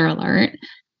 Spoiler alert,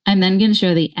 I'm then going to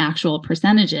show the actual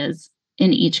percentages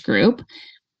in each group,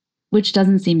 which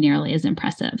doesn't seem nearly as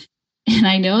impressive. And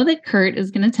I know that Kurt is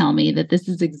going to tell me that this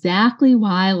is exactly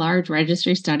why large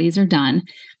registry studies are done,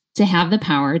 to have the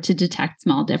power to detect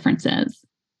small differences.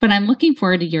 But I'm looking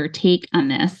forward to your take on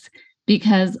this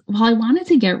because while I wanted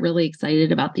to get really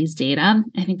excited about these data,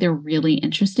 I think they're really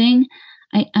interesting,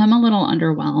 I am a little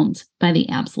underwhelmed by the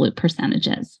absolute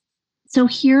percentages. So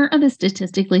here are the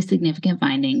statistically significant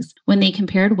findings when they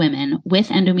compared women with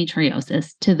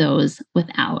endometriosis to those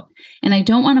without. And I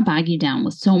don't want to bog you down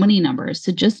with so many numbers,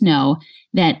 so just know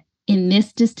that in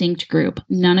this distinct group,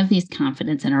 none of these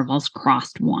confidence intervals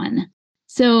crossed 1.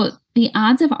 So the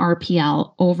odds of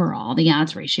RPL overall, the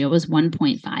odds ratio was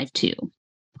 1.52.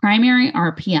 Primary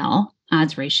RPL,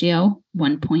 odds ratio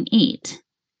 1.8.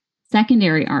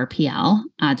 Secondary RPL,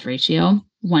 odds ratio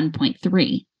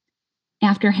 1.3.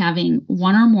 After having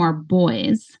one or more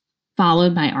boys,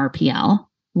 followed by RPL,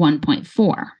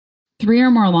 1.4. 3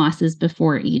 or more losses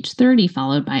before age 30,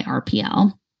 followed by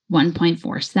RPL,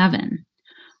 1.47.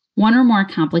 1 or more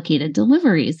complicated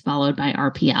deliveries, followed by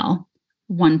RPL,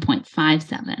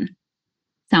 1.57.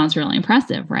 Sounds really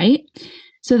impressive, right?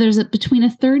 So there's between a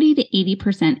 30 to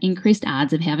 80% increased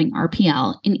odds of having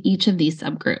RPL in each of these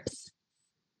subgroups.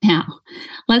 Now,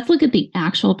 let's look at the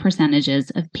actual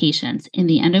percentages of patients in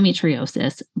the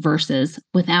endometriosis versus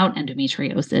without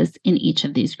endometriosis in each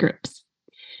of these groups.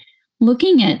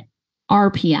 Looking at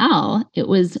RPL, it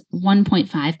was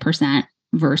 1.5%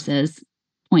 versus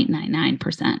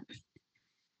 0.99%.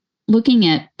 Looking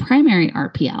at primary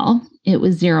RPL, it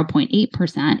was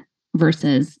 0.8%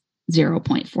 versus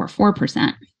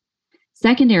 0.44%.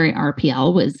 Secondary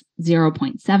RPL was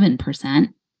 0.7%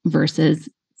 versus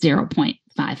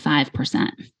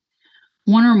 0.55%.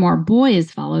 1 or more boys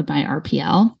followed by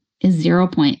RPL is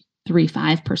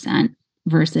 0.35%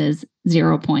 versus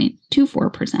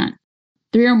 0.24%.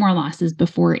 3 or more losses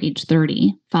before age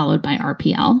 30 followed by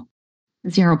RPL,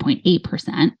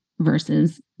 0.8%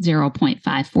 versus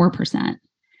 0.54%.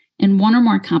 And 1 or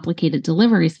more complicated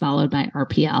deliveries followed by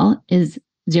RPL is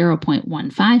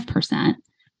 0.15%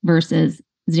 versus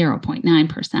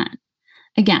 0.9%.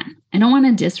 Again, I don't want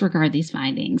to disregard these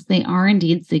findings. They are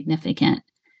indeed significant,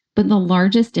 but the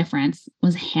largest difference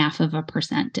was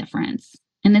 0.5% difference.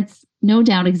 And it's no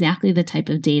doubt exactly the type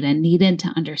of data needed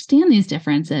to understand these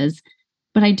differences,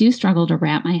 but I do struggle to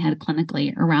wrap my head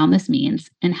clinically around this means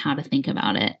and how to think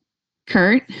about it.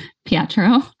 Kurt,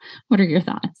 Pietro, what are your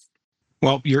thoughts?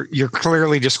 Well, you're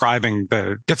clearly describing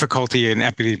the difficulty in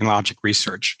epidemiologic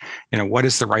research. What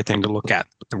is the right thing to look at,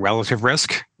 the relative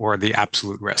risk or the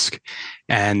absolute risk?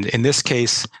 And in this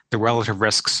case, the relative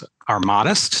risks are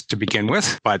modest to begin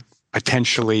with, but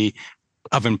potentially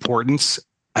of importance,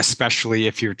 especially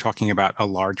if you're talking about a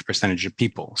large percentage of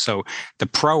people. So the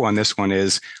pro on this one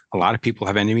is a lot of people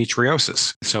have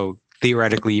endometriosis. So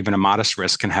theoretically, even a modest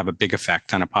risk can have a big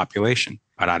effect on a population.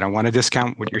 But I don't want to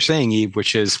discount what you're saying, Eve,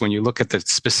 which is when you look at the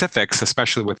specifics,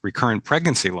 especially with recurrent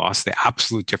pregnancy loss, the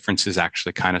absolute difference is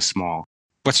actually kind of small.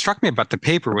 What struck me about the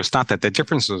paper was not that the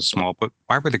difference was small, but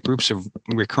why were the groups of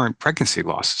recurrent pregnancy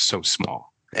loss so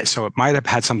small? So it might have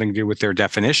had something to do with their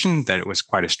definition, that it was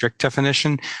quite a strict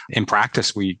definition. In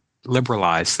practice, we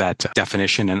liberalized that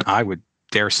definition, and I would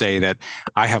dare say that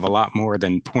I have a lot more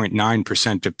than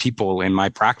 0.9% of people in my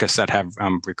practice that have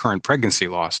recurrent pregnancy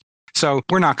loss. So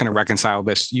we're not going to reconcile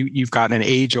this. You've got an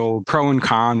age-old pro and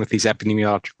con with these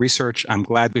epidemiologic research. I'm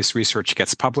glad this research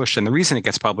gets published. And the reason it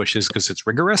gets published is because it's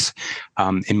rigorous,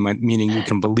 meaning you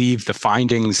can believe the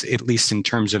findings, at least in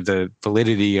terms of the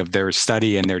validity of their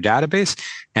study and their database.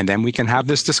 And then we can have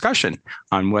this discussion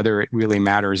on whether it really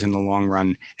matters in the long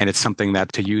run. And it's something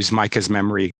that, to use Micah's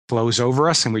memory, flows over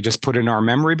us and we just put in our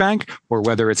memory bank, or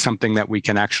whether it's something that we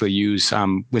can actually use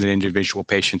with an individual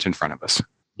patient in front of us.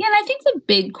 Yeah, and I think the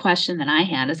big question that I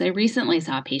had is I recently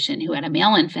saw a patient who had a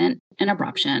male infant, an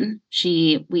abruption.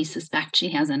 We suspect she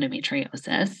has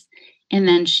endometriosis. And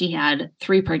then she had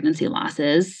 3 pregnancy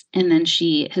losses. And then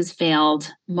she has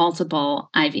failed multiple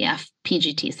IVF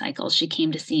PGT cycles. She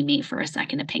came to see me for a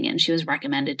second opinion. She was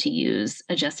recommended to use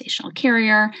a gestational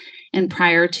carrier. And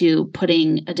prior to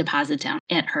putting a deposit down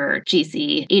at her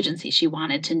GC agency, she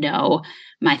wanted to know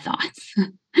my thoughts.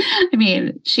 I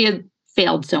mean, she had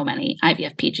failed so many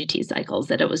IVF PGT cycles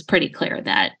that it was pretty clear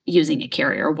that using a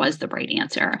carrier was the right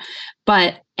answer.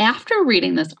 But after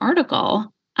reading this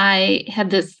article, I had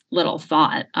this little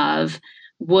thought of,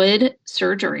 would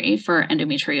surgery for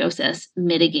endometriosis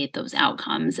mitigate those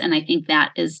outcomes? And I think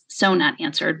that is so not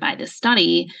answered by this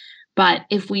study. But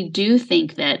if we do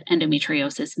think that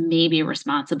endometriosis may be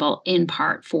responsible in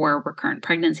part for recurrent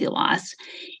pregnancy loss,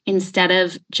 instead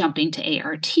of jumping to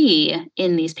ART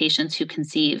in these patients who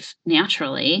conceive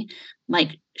naturally,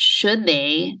 should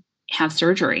they have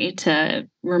surgery to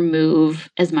remove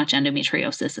as much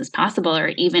endometriosis as possible, or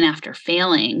even after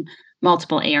failing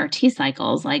multiple ART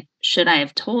cycles. Like, should I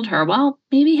have told her, well,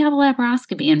 maybe have a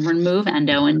laparoscopy and remove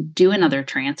endo and do another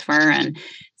transfer and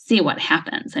see what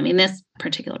happens? I mean, this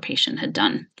particular patient had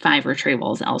done 5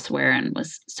 retrievals elsewhere and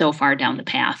was so far down the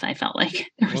path, I felt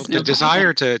like there was no the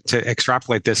desire to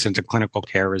extrapolate this into clinical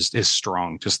care is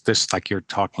strong, just this like you're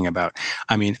talking about.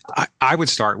 I mean, I would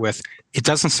start with, it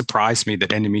doesn't surprise me that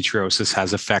endometriosis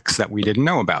has effects that we didn't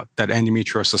know about, that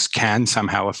endometriosis can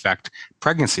somehow affect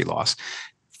pregnancy loss.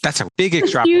 That's a big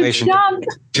extrapolation.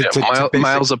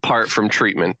 Miles apart from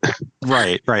treatment.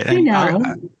 Right. And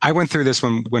I went through this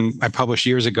when I published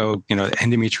years ago,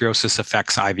 endometriosis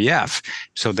affects IVF.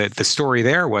 So that the story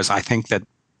there was, I think that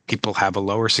people have a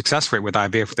lower success rate with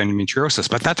IVF with endometriosis,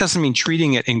 but that doesn't mean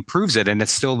treating it improves it, and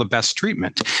it's still the best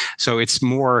treatment. So it's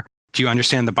more, do you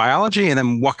understand the biology? And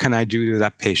then what can I do to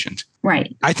that patient?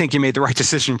 Right. I think you made the right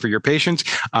decision for your patient.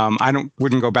 I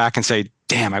wouldn't go back and say,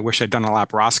 damn, I wish I'd done a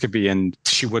laparoscopy and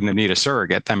she wouldn't have needed a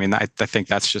surrogate. I mean, I think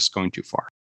that's just going too far.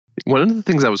 One of the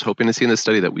things I was hoping to see in this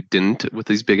study that we didn't with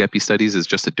these big epi studies is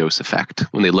just a dose effect.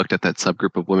 When they looked at that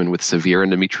subgroup of women with severe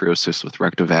endometriosis, with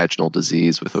rectovaginal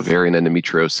disease, with ovarian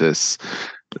endometriosis,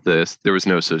 there was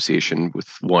no association with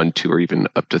 1, 2, or even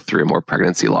up to 3 or more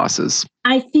pregnancy losses.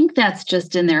 I think that's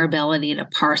just in their ability to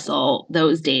parcel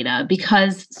those data,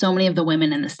 because so many of the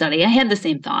women in the study, I had the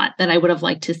same thought that I would have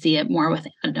liked to see it more with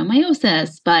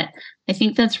adenomyosis, but I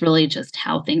think that's really just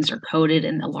how things are coded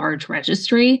in the large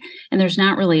registry. And there's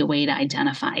not really a way to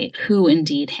identify who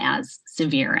indeed has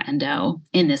severe endo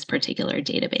in this particular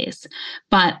database.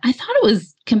 But I thought it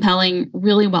was compelling,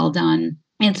 really well done.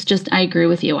 It's just, I agree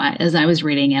with you. As I was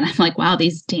reading it, I'm like, wow,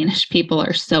 these Danish people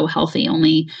are so healthy.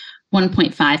 Only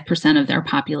 1.5% of their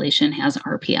population has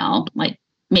RPL. Like,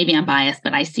 maybe I'm biased,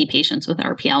 but I see patients with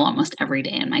RPL almost every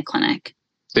day in my clinic.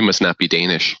 They must not be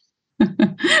Danish.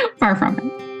 Far from it.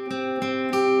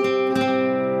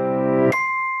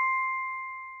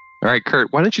 All right,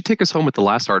 Kurt, why don't you take us home with the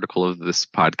last article of this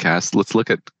podcast? Let's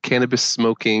look at cannabis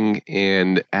smoking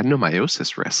and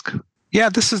adenomyosis risk. Yeah,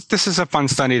 this is a fun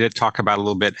study to talk about a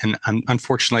little bit. And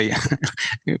unfortunately,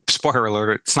 spoiler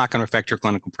alert, it's not going to affect your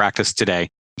clinical practice today.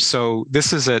 So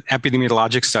this is an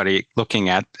epidemiologic study looking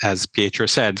at, as Pietro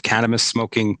said, cannabis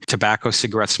smoking, tobacco,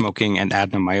 cigarette smoking, and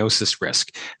adenomyosis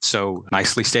risk. So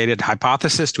nicely stated,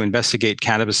 hypothesis to investigate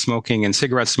cannabis smoking and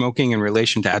cigarette smoking in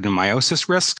relation to adenomyosis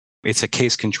risk. It's a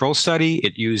case control study.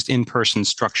 It used in-person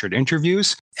structured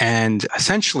interviews. And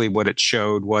essentially what it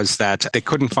showed was that they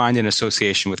couldn't find an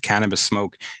association with cannabis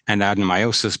smoke and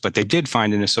adenomyosis, but they did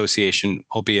find an association,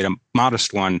 albeit a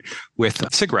modest one, with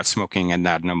cigarette smoking and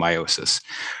adenomyosis.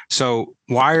 So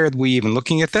why are we even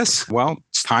looking at this? Well,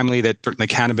 it's timely that the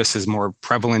cannabis is more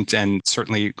prevalent and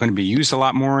certainly going to be used a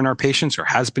lot more in our patients, or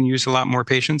has been used a lot more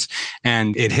patients.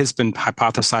 And it has been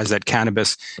hypothesized that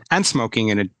cannabis and smoking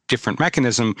in a different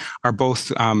mechanism are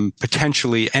both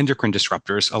potentially endocrine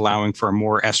disruptors, allowing for a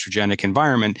more estrogenic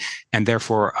environment, and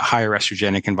therefore a higher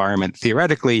estrogenic environment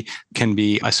theoretically can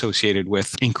be associated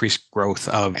with increased growth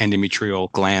of endometrial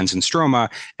glands and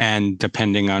stroma. And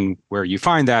depending on where you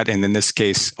find that, and in this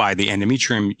case, by the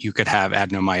endometrium, you could have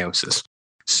adenomyosis.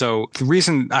 So the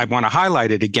reason I want to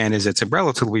highlight it again is it's a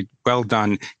relatively well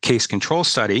done case control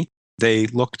study. They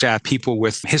looked at people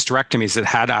with hysterectomies that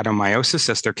had adenomyosis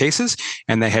as their cases,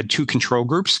 and they had 2 control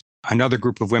groups. Another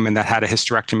group of women that had a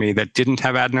hysterectomy that didn't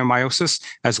have adenomyosis,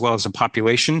 as well as a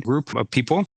population group of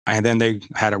people. And then they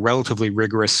had a relatively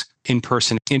rigorous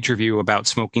in-person interview about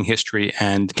smoking history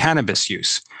and cannabis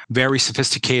use. Very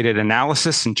sophisticated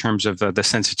analysis in terms of the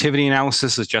sensitivity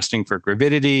analysis, adjusting for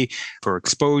gravidity, for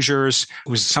exposures. It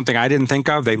was something I didn't think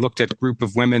of. They looked at a group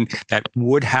of women that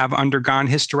would have undergone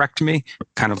hysterectomy,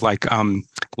 kind of like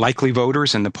likely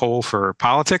voters in the poll for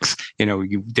politics.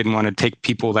 You didn't want to take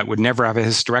people that would never have a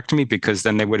hysterectomy because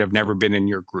then they would have never been in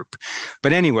your group.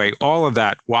 But anyway, all of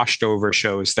that washed over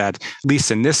shows that, at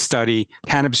least in this study,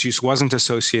 cannabis use wasn't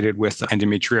associated with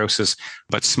endometriosis,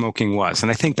 but smoking was.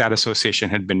 And I think that association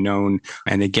had been known.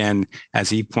 And again, as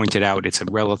he pointed out, it's a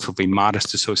relatively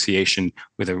modest association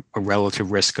with a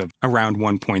relative risk of around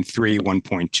 1.3,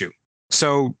 1.2.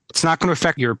 So it's not going to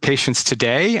affect your patients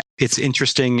today. It's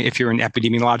interesting if you're an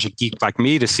epidemiologic geek like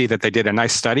me to see that they did a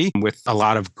nice study with a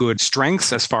lot of good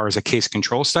strengths as far as a case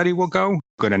control study will go.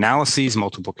 Good analyses,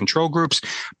 multiple control groups,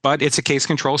 but it's a case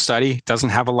control study. Doesn't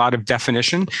have a lot of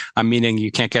definition, meaning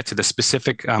you can't get to the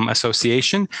specific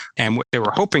association. And what they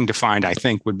were hoping to find, I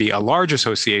think, would be a large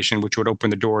association, which would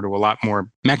open the door to a lot more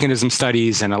mechanism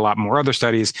studies and a lot more other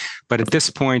studies. But at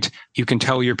this point, you can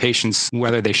tell your patients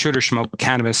whether they should or smoke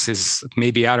cannabis is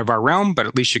maybe out of our realm, but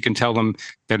at least you can tell them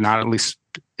that not, at least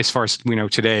as far as we know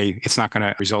today, it's not going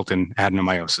to result in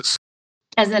adenomyosis.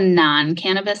 As a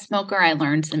non-cannabis smoker, I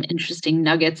learned some interesting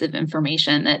nuggets of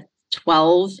information that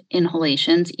 12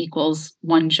 inhalations equals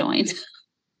one joint.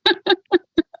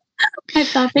 I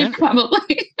thought they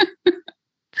probably.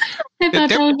 I thought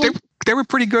They, that was they, they were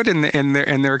pretty good in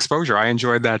their exposure. I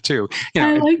enjoyed that too.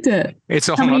 I liked it. It's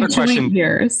a How whole many other question. joint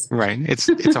years? Right. It's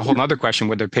a whole other question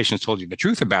whether patients told you the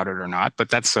truth about it or not. But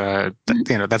that's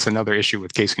that's another issue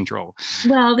with case control.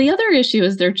 Well, the other issue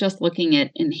is they're just looking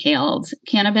at inhaled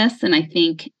cannabis, and I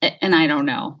think, and I don't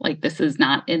know, like this is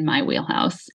not in my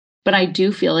wheelhouse. But I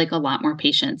do feel like a lot more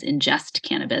patients ingest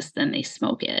cannabis than they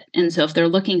smoke it. And so if they're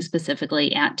looking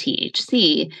specifically at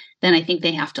THC, then I think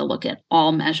they have to look at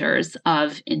all measures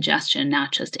of ingestion,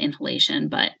 not just inhalation,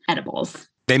 but edibles.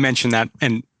 They mentioned that.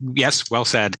 And yes, well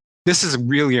said. This is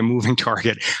really a moving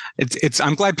target.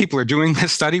 I'm glad people are doing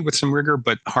this study with some rigor,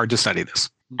 but hard to study this.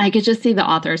 I could just see the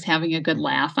authors having a good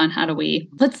laugh on how do we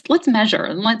let's measure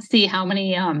and let's see how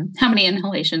many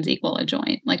inhalations equal a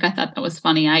joint. Like I thought that was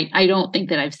funny. I don't think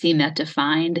that I've seen that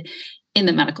defined in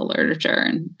the medical literature,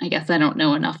 and I guess I don't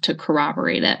know enough to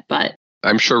corroborate it. But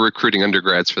I'm sure recruiting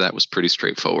undergrads for that was pretty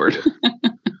straightforward.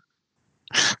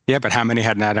 Yeah, but how many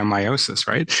had an adenomyosis,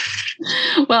 right?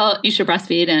 Well, you should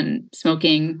breastfeed, and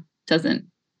smoking doesn't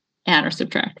add or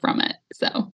subtract from it.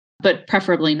 So, but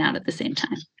preferably not at the same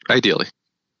time. Ideally.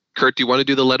 Kurt, do you want to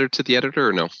do the letter to the editor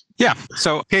or no? Yeah.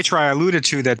 So, Pietro, I alluded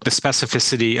to that the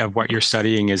specificity of what you're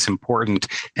studying is important,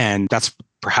 and that's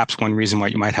perhaps one reason why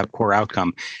you might have poor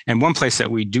outcome. And one place that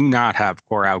we do not have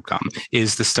poor outcome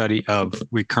is the study of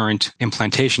recurrent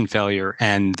implantation failure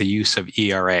and the use of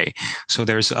ERA. So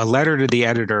there's a letter to the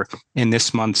editor in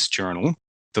this month's journal.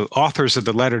 The authors of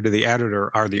the letter to the editor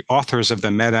are the authors of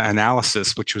the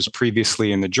meta-analysis, which was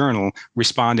previously in the journal,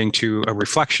 responding to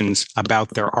reflections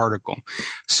about their article.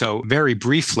 So very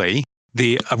briefly,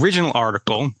 the original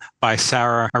article by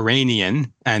Sarah Aranian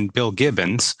and Bill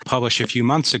Gibbons, published a few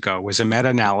months ago, was a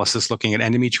meta-analysis looking at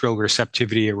endometrial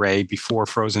receptivity array before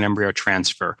frozen embryo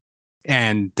transfer.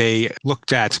 And they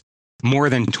looked at more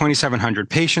than 2,700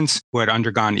 patients who had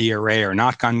undergone ERA or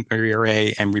not gone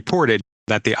ERA and reported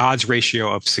that the odds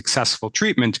ratio of successful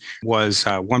treatment was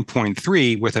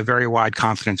 1.3 with a very wide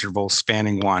confidence interval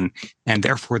spanning 1. And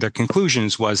therefore, their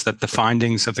conclusions was that the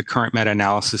findings of the current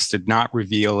meta-analysis did not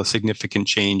reveal a significant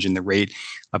change in the rate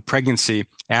of pregnancy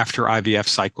after IVF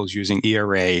cycles using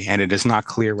ERA, and it is not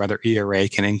clear whether ERA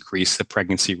can increase the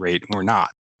pregnancy rate or not.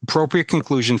 Appropriate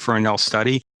conclusion for a null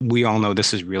study. We all know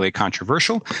this is really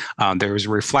controversial. There was a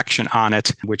reflection on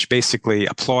it, which basically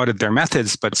applauded their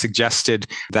methods, but suggested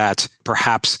that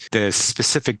perhaps the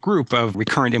specific group of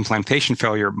recurrent implantation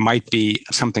failure might be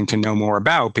something to know more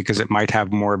about because it might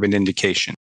have more of an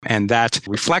indication. And that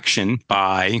reflection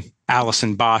by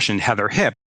Alison Bosch and Heather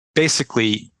Hipp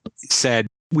basically said,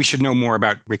 we should know more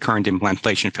about recurrent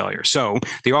implantation failure. So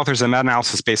the authors of the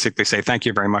meta-analysis basically say, thank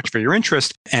you very much for your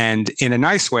interest. And in a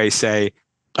nice way say,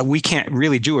 we can't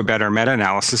really do a better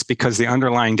meta-analysis because the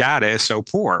underlying data is so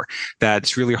poor that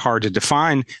it's really hard to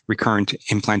define recurrent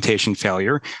implantation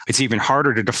failure. It's even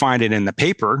harder to define it in the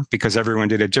paper because everyone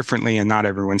did it differently and not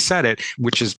everyone said it,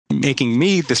 which is making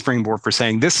me the springboard for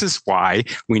saying this is why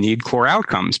we need core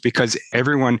outcomes, because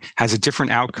everyone has a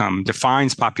different outcome,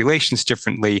 defines populations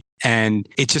differently, and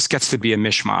it just gets to be a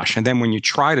mishmash. And then when you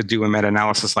try to do a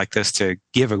meta-analysis like this to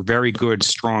give a very good,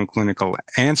 strong clinical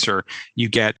answer, you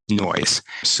get noise.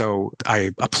 So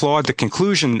I applaud the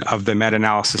conclusion of the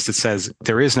meta-analysis that says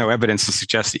there is no evidence to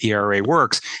suggest the ERA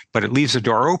works, but it leaves the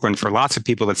door open for lots of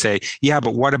people that say, yeah,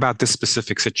 but what about this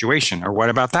specific situation? Or what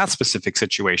about that specific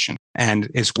situation? And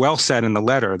it's well said in the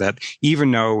letter that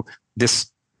even though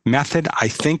this method, I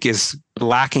think, is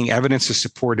lacking evidence to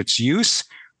support its use,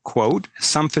 quote,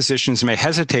 some physicians may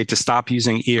hesitate to stop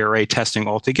using ERA testing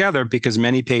altogether because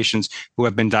many patients who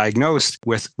have been diagnosed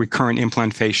with recurrent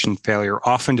implantation failure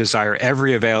often desire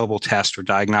every available test or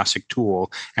diagnostic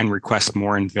tool and request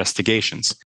more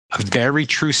investigations. A very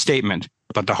true statement.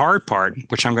 But the hard part,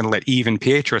 which I'm going to let Eve and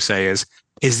Pietro say, is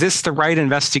this the right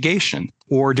investigation?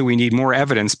 Or do we need more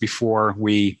evidence before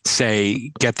we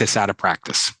say, get this out of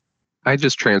practice? I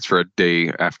just transfer a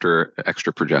day after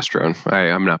extra progesterone.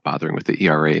 I'm not bothering with the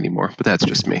ERA anymore, but that's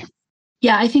just me.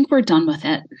 Yeah, I think we're done with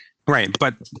it. Right.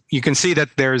 But you can see that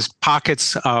there's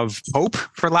pockets of hope,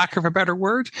 for lack of a better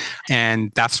word.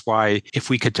 And that's why if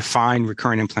we could define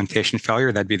recurrent implantation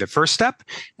failure, that'd be the first step.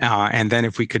 And then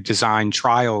if we could design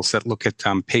trials that look at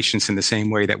patients in the same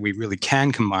way that we really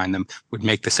can combine them, would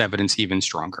make this evidence even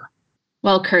stronger.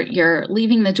 Well, Kurt, you're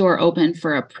leaving the door open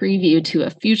for a preview to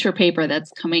a future paper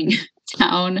that's coming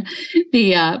down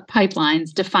the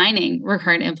pipelines defining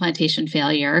recurrent implantation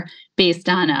failure based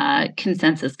on a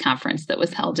consensus conference that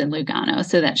was held in Lugano.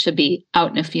 So that should be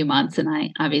out in a few months. And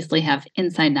I obviously have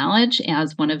inside knowledge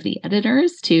as one of the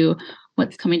editors to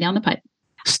what's coming down the pipe.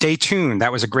 Stay tuned.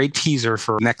 That was a great teaser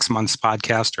for next month's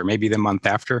podcast, or maybe the month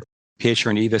after.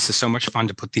 Pietro and Eve, this is so much fun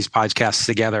to put these podcasts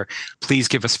together. Please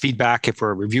give us feedback if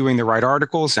we're reviewing the right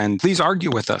articles, and please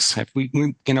argue with us. If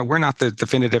we're not the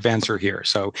definitive answer here,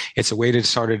 so it's a way to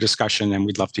start a discussion, and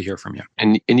we'd love to hear from you.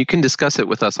 And you can discuss it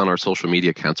with us on our social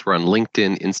media accounts. We're on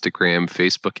LinkedIn, Instagram,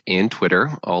 Facebook, and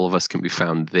Twitter. All of us can be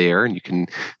found there, and you can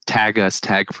tag us,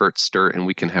 tag Fertster, and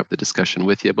we can have the discussion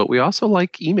with you. But we also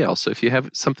like email. So if you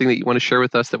have something that you want to share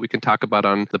with us that we can talk about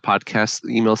on the podcast,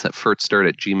 email us at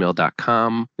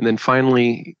fertstart@gmail.com. And then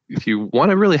finally, if you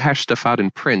want to really hash stuff out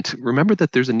in print, remember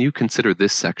that there's a new Consider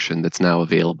This section that's now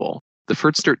available. The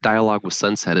Fertstart dialogue was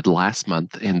sunsetted last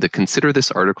month, and the Consider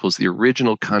This article is the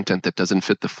original content that doesn't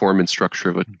fit the form and structure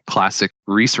of a classic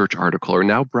research article are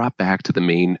now brought back to the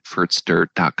main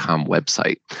fertstart.com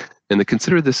website. And the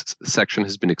Consider This section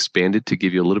has been expanded to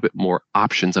give you a little bit more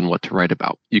options on what to write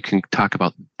about. You can talk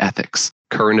about ethics,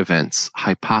 current events,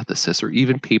 hypothesis, or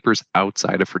even papers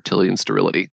outside of fertility and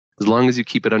sterility. As long as you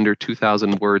keep it under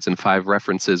 2,000 words and 5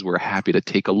 references, we're happy to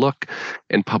take a look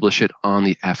and publish it on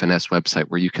the FNS website,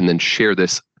 where you can then share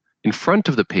this in front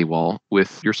of the paywall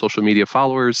with your social media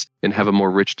followers and have a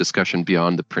more rich discussion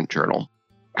beyond the print journal.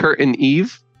 Kurt and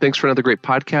Eve, thanks for another great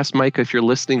podcast. Micah, if you're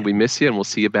listening, we miss you, and we'll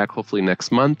see you back hopefully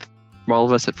next month. From all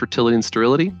of us at Fertility and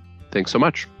Sterility, thanks so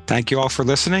much. Thank you all for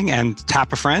listening, and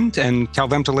tap a friend and tell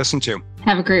them to listen too.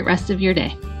 Have a great rest of your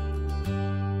day.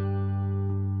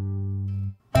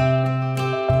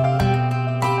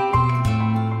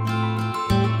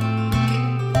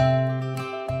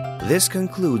 This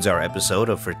concludes our episode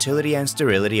of Fertility and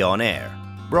Sterility on Air,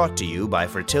 brought to you by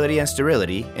Fertility and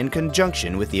Sterility in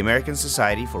conjunction with the American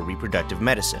Society for Reproductive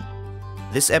Medicine.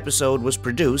 This episode was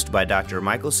produced by Dr.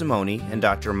 Michael Simoni and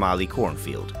Dr. Molly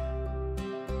Cornfield.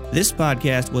 This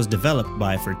podcast was developed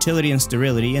by Fertility and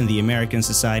Sterility and the American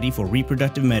Society for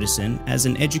Reproductive Medicine as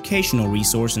an educational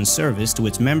resource and service to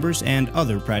its members and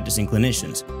other practicing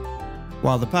clinicians.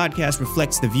 While the podcast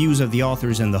reflects the views of the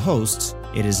authors and the hosts,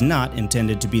 it is not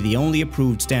intended to be the only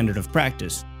approved standard of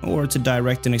practice or to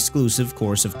direct an exclusive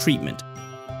course of treatment.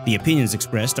 The opinions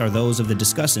expressed are those of the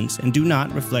discussants and do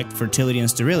not reflect Fertility and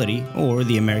Sterility or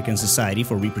the American Society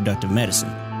for Reproductive Medicine.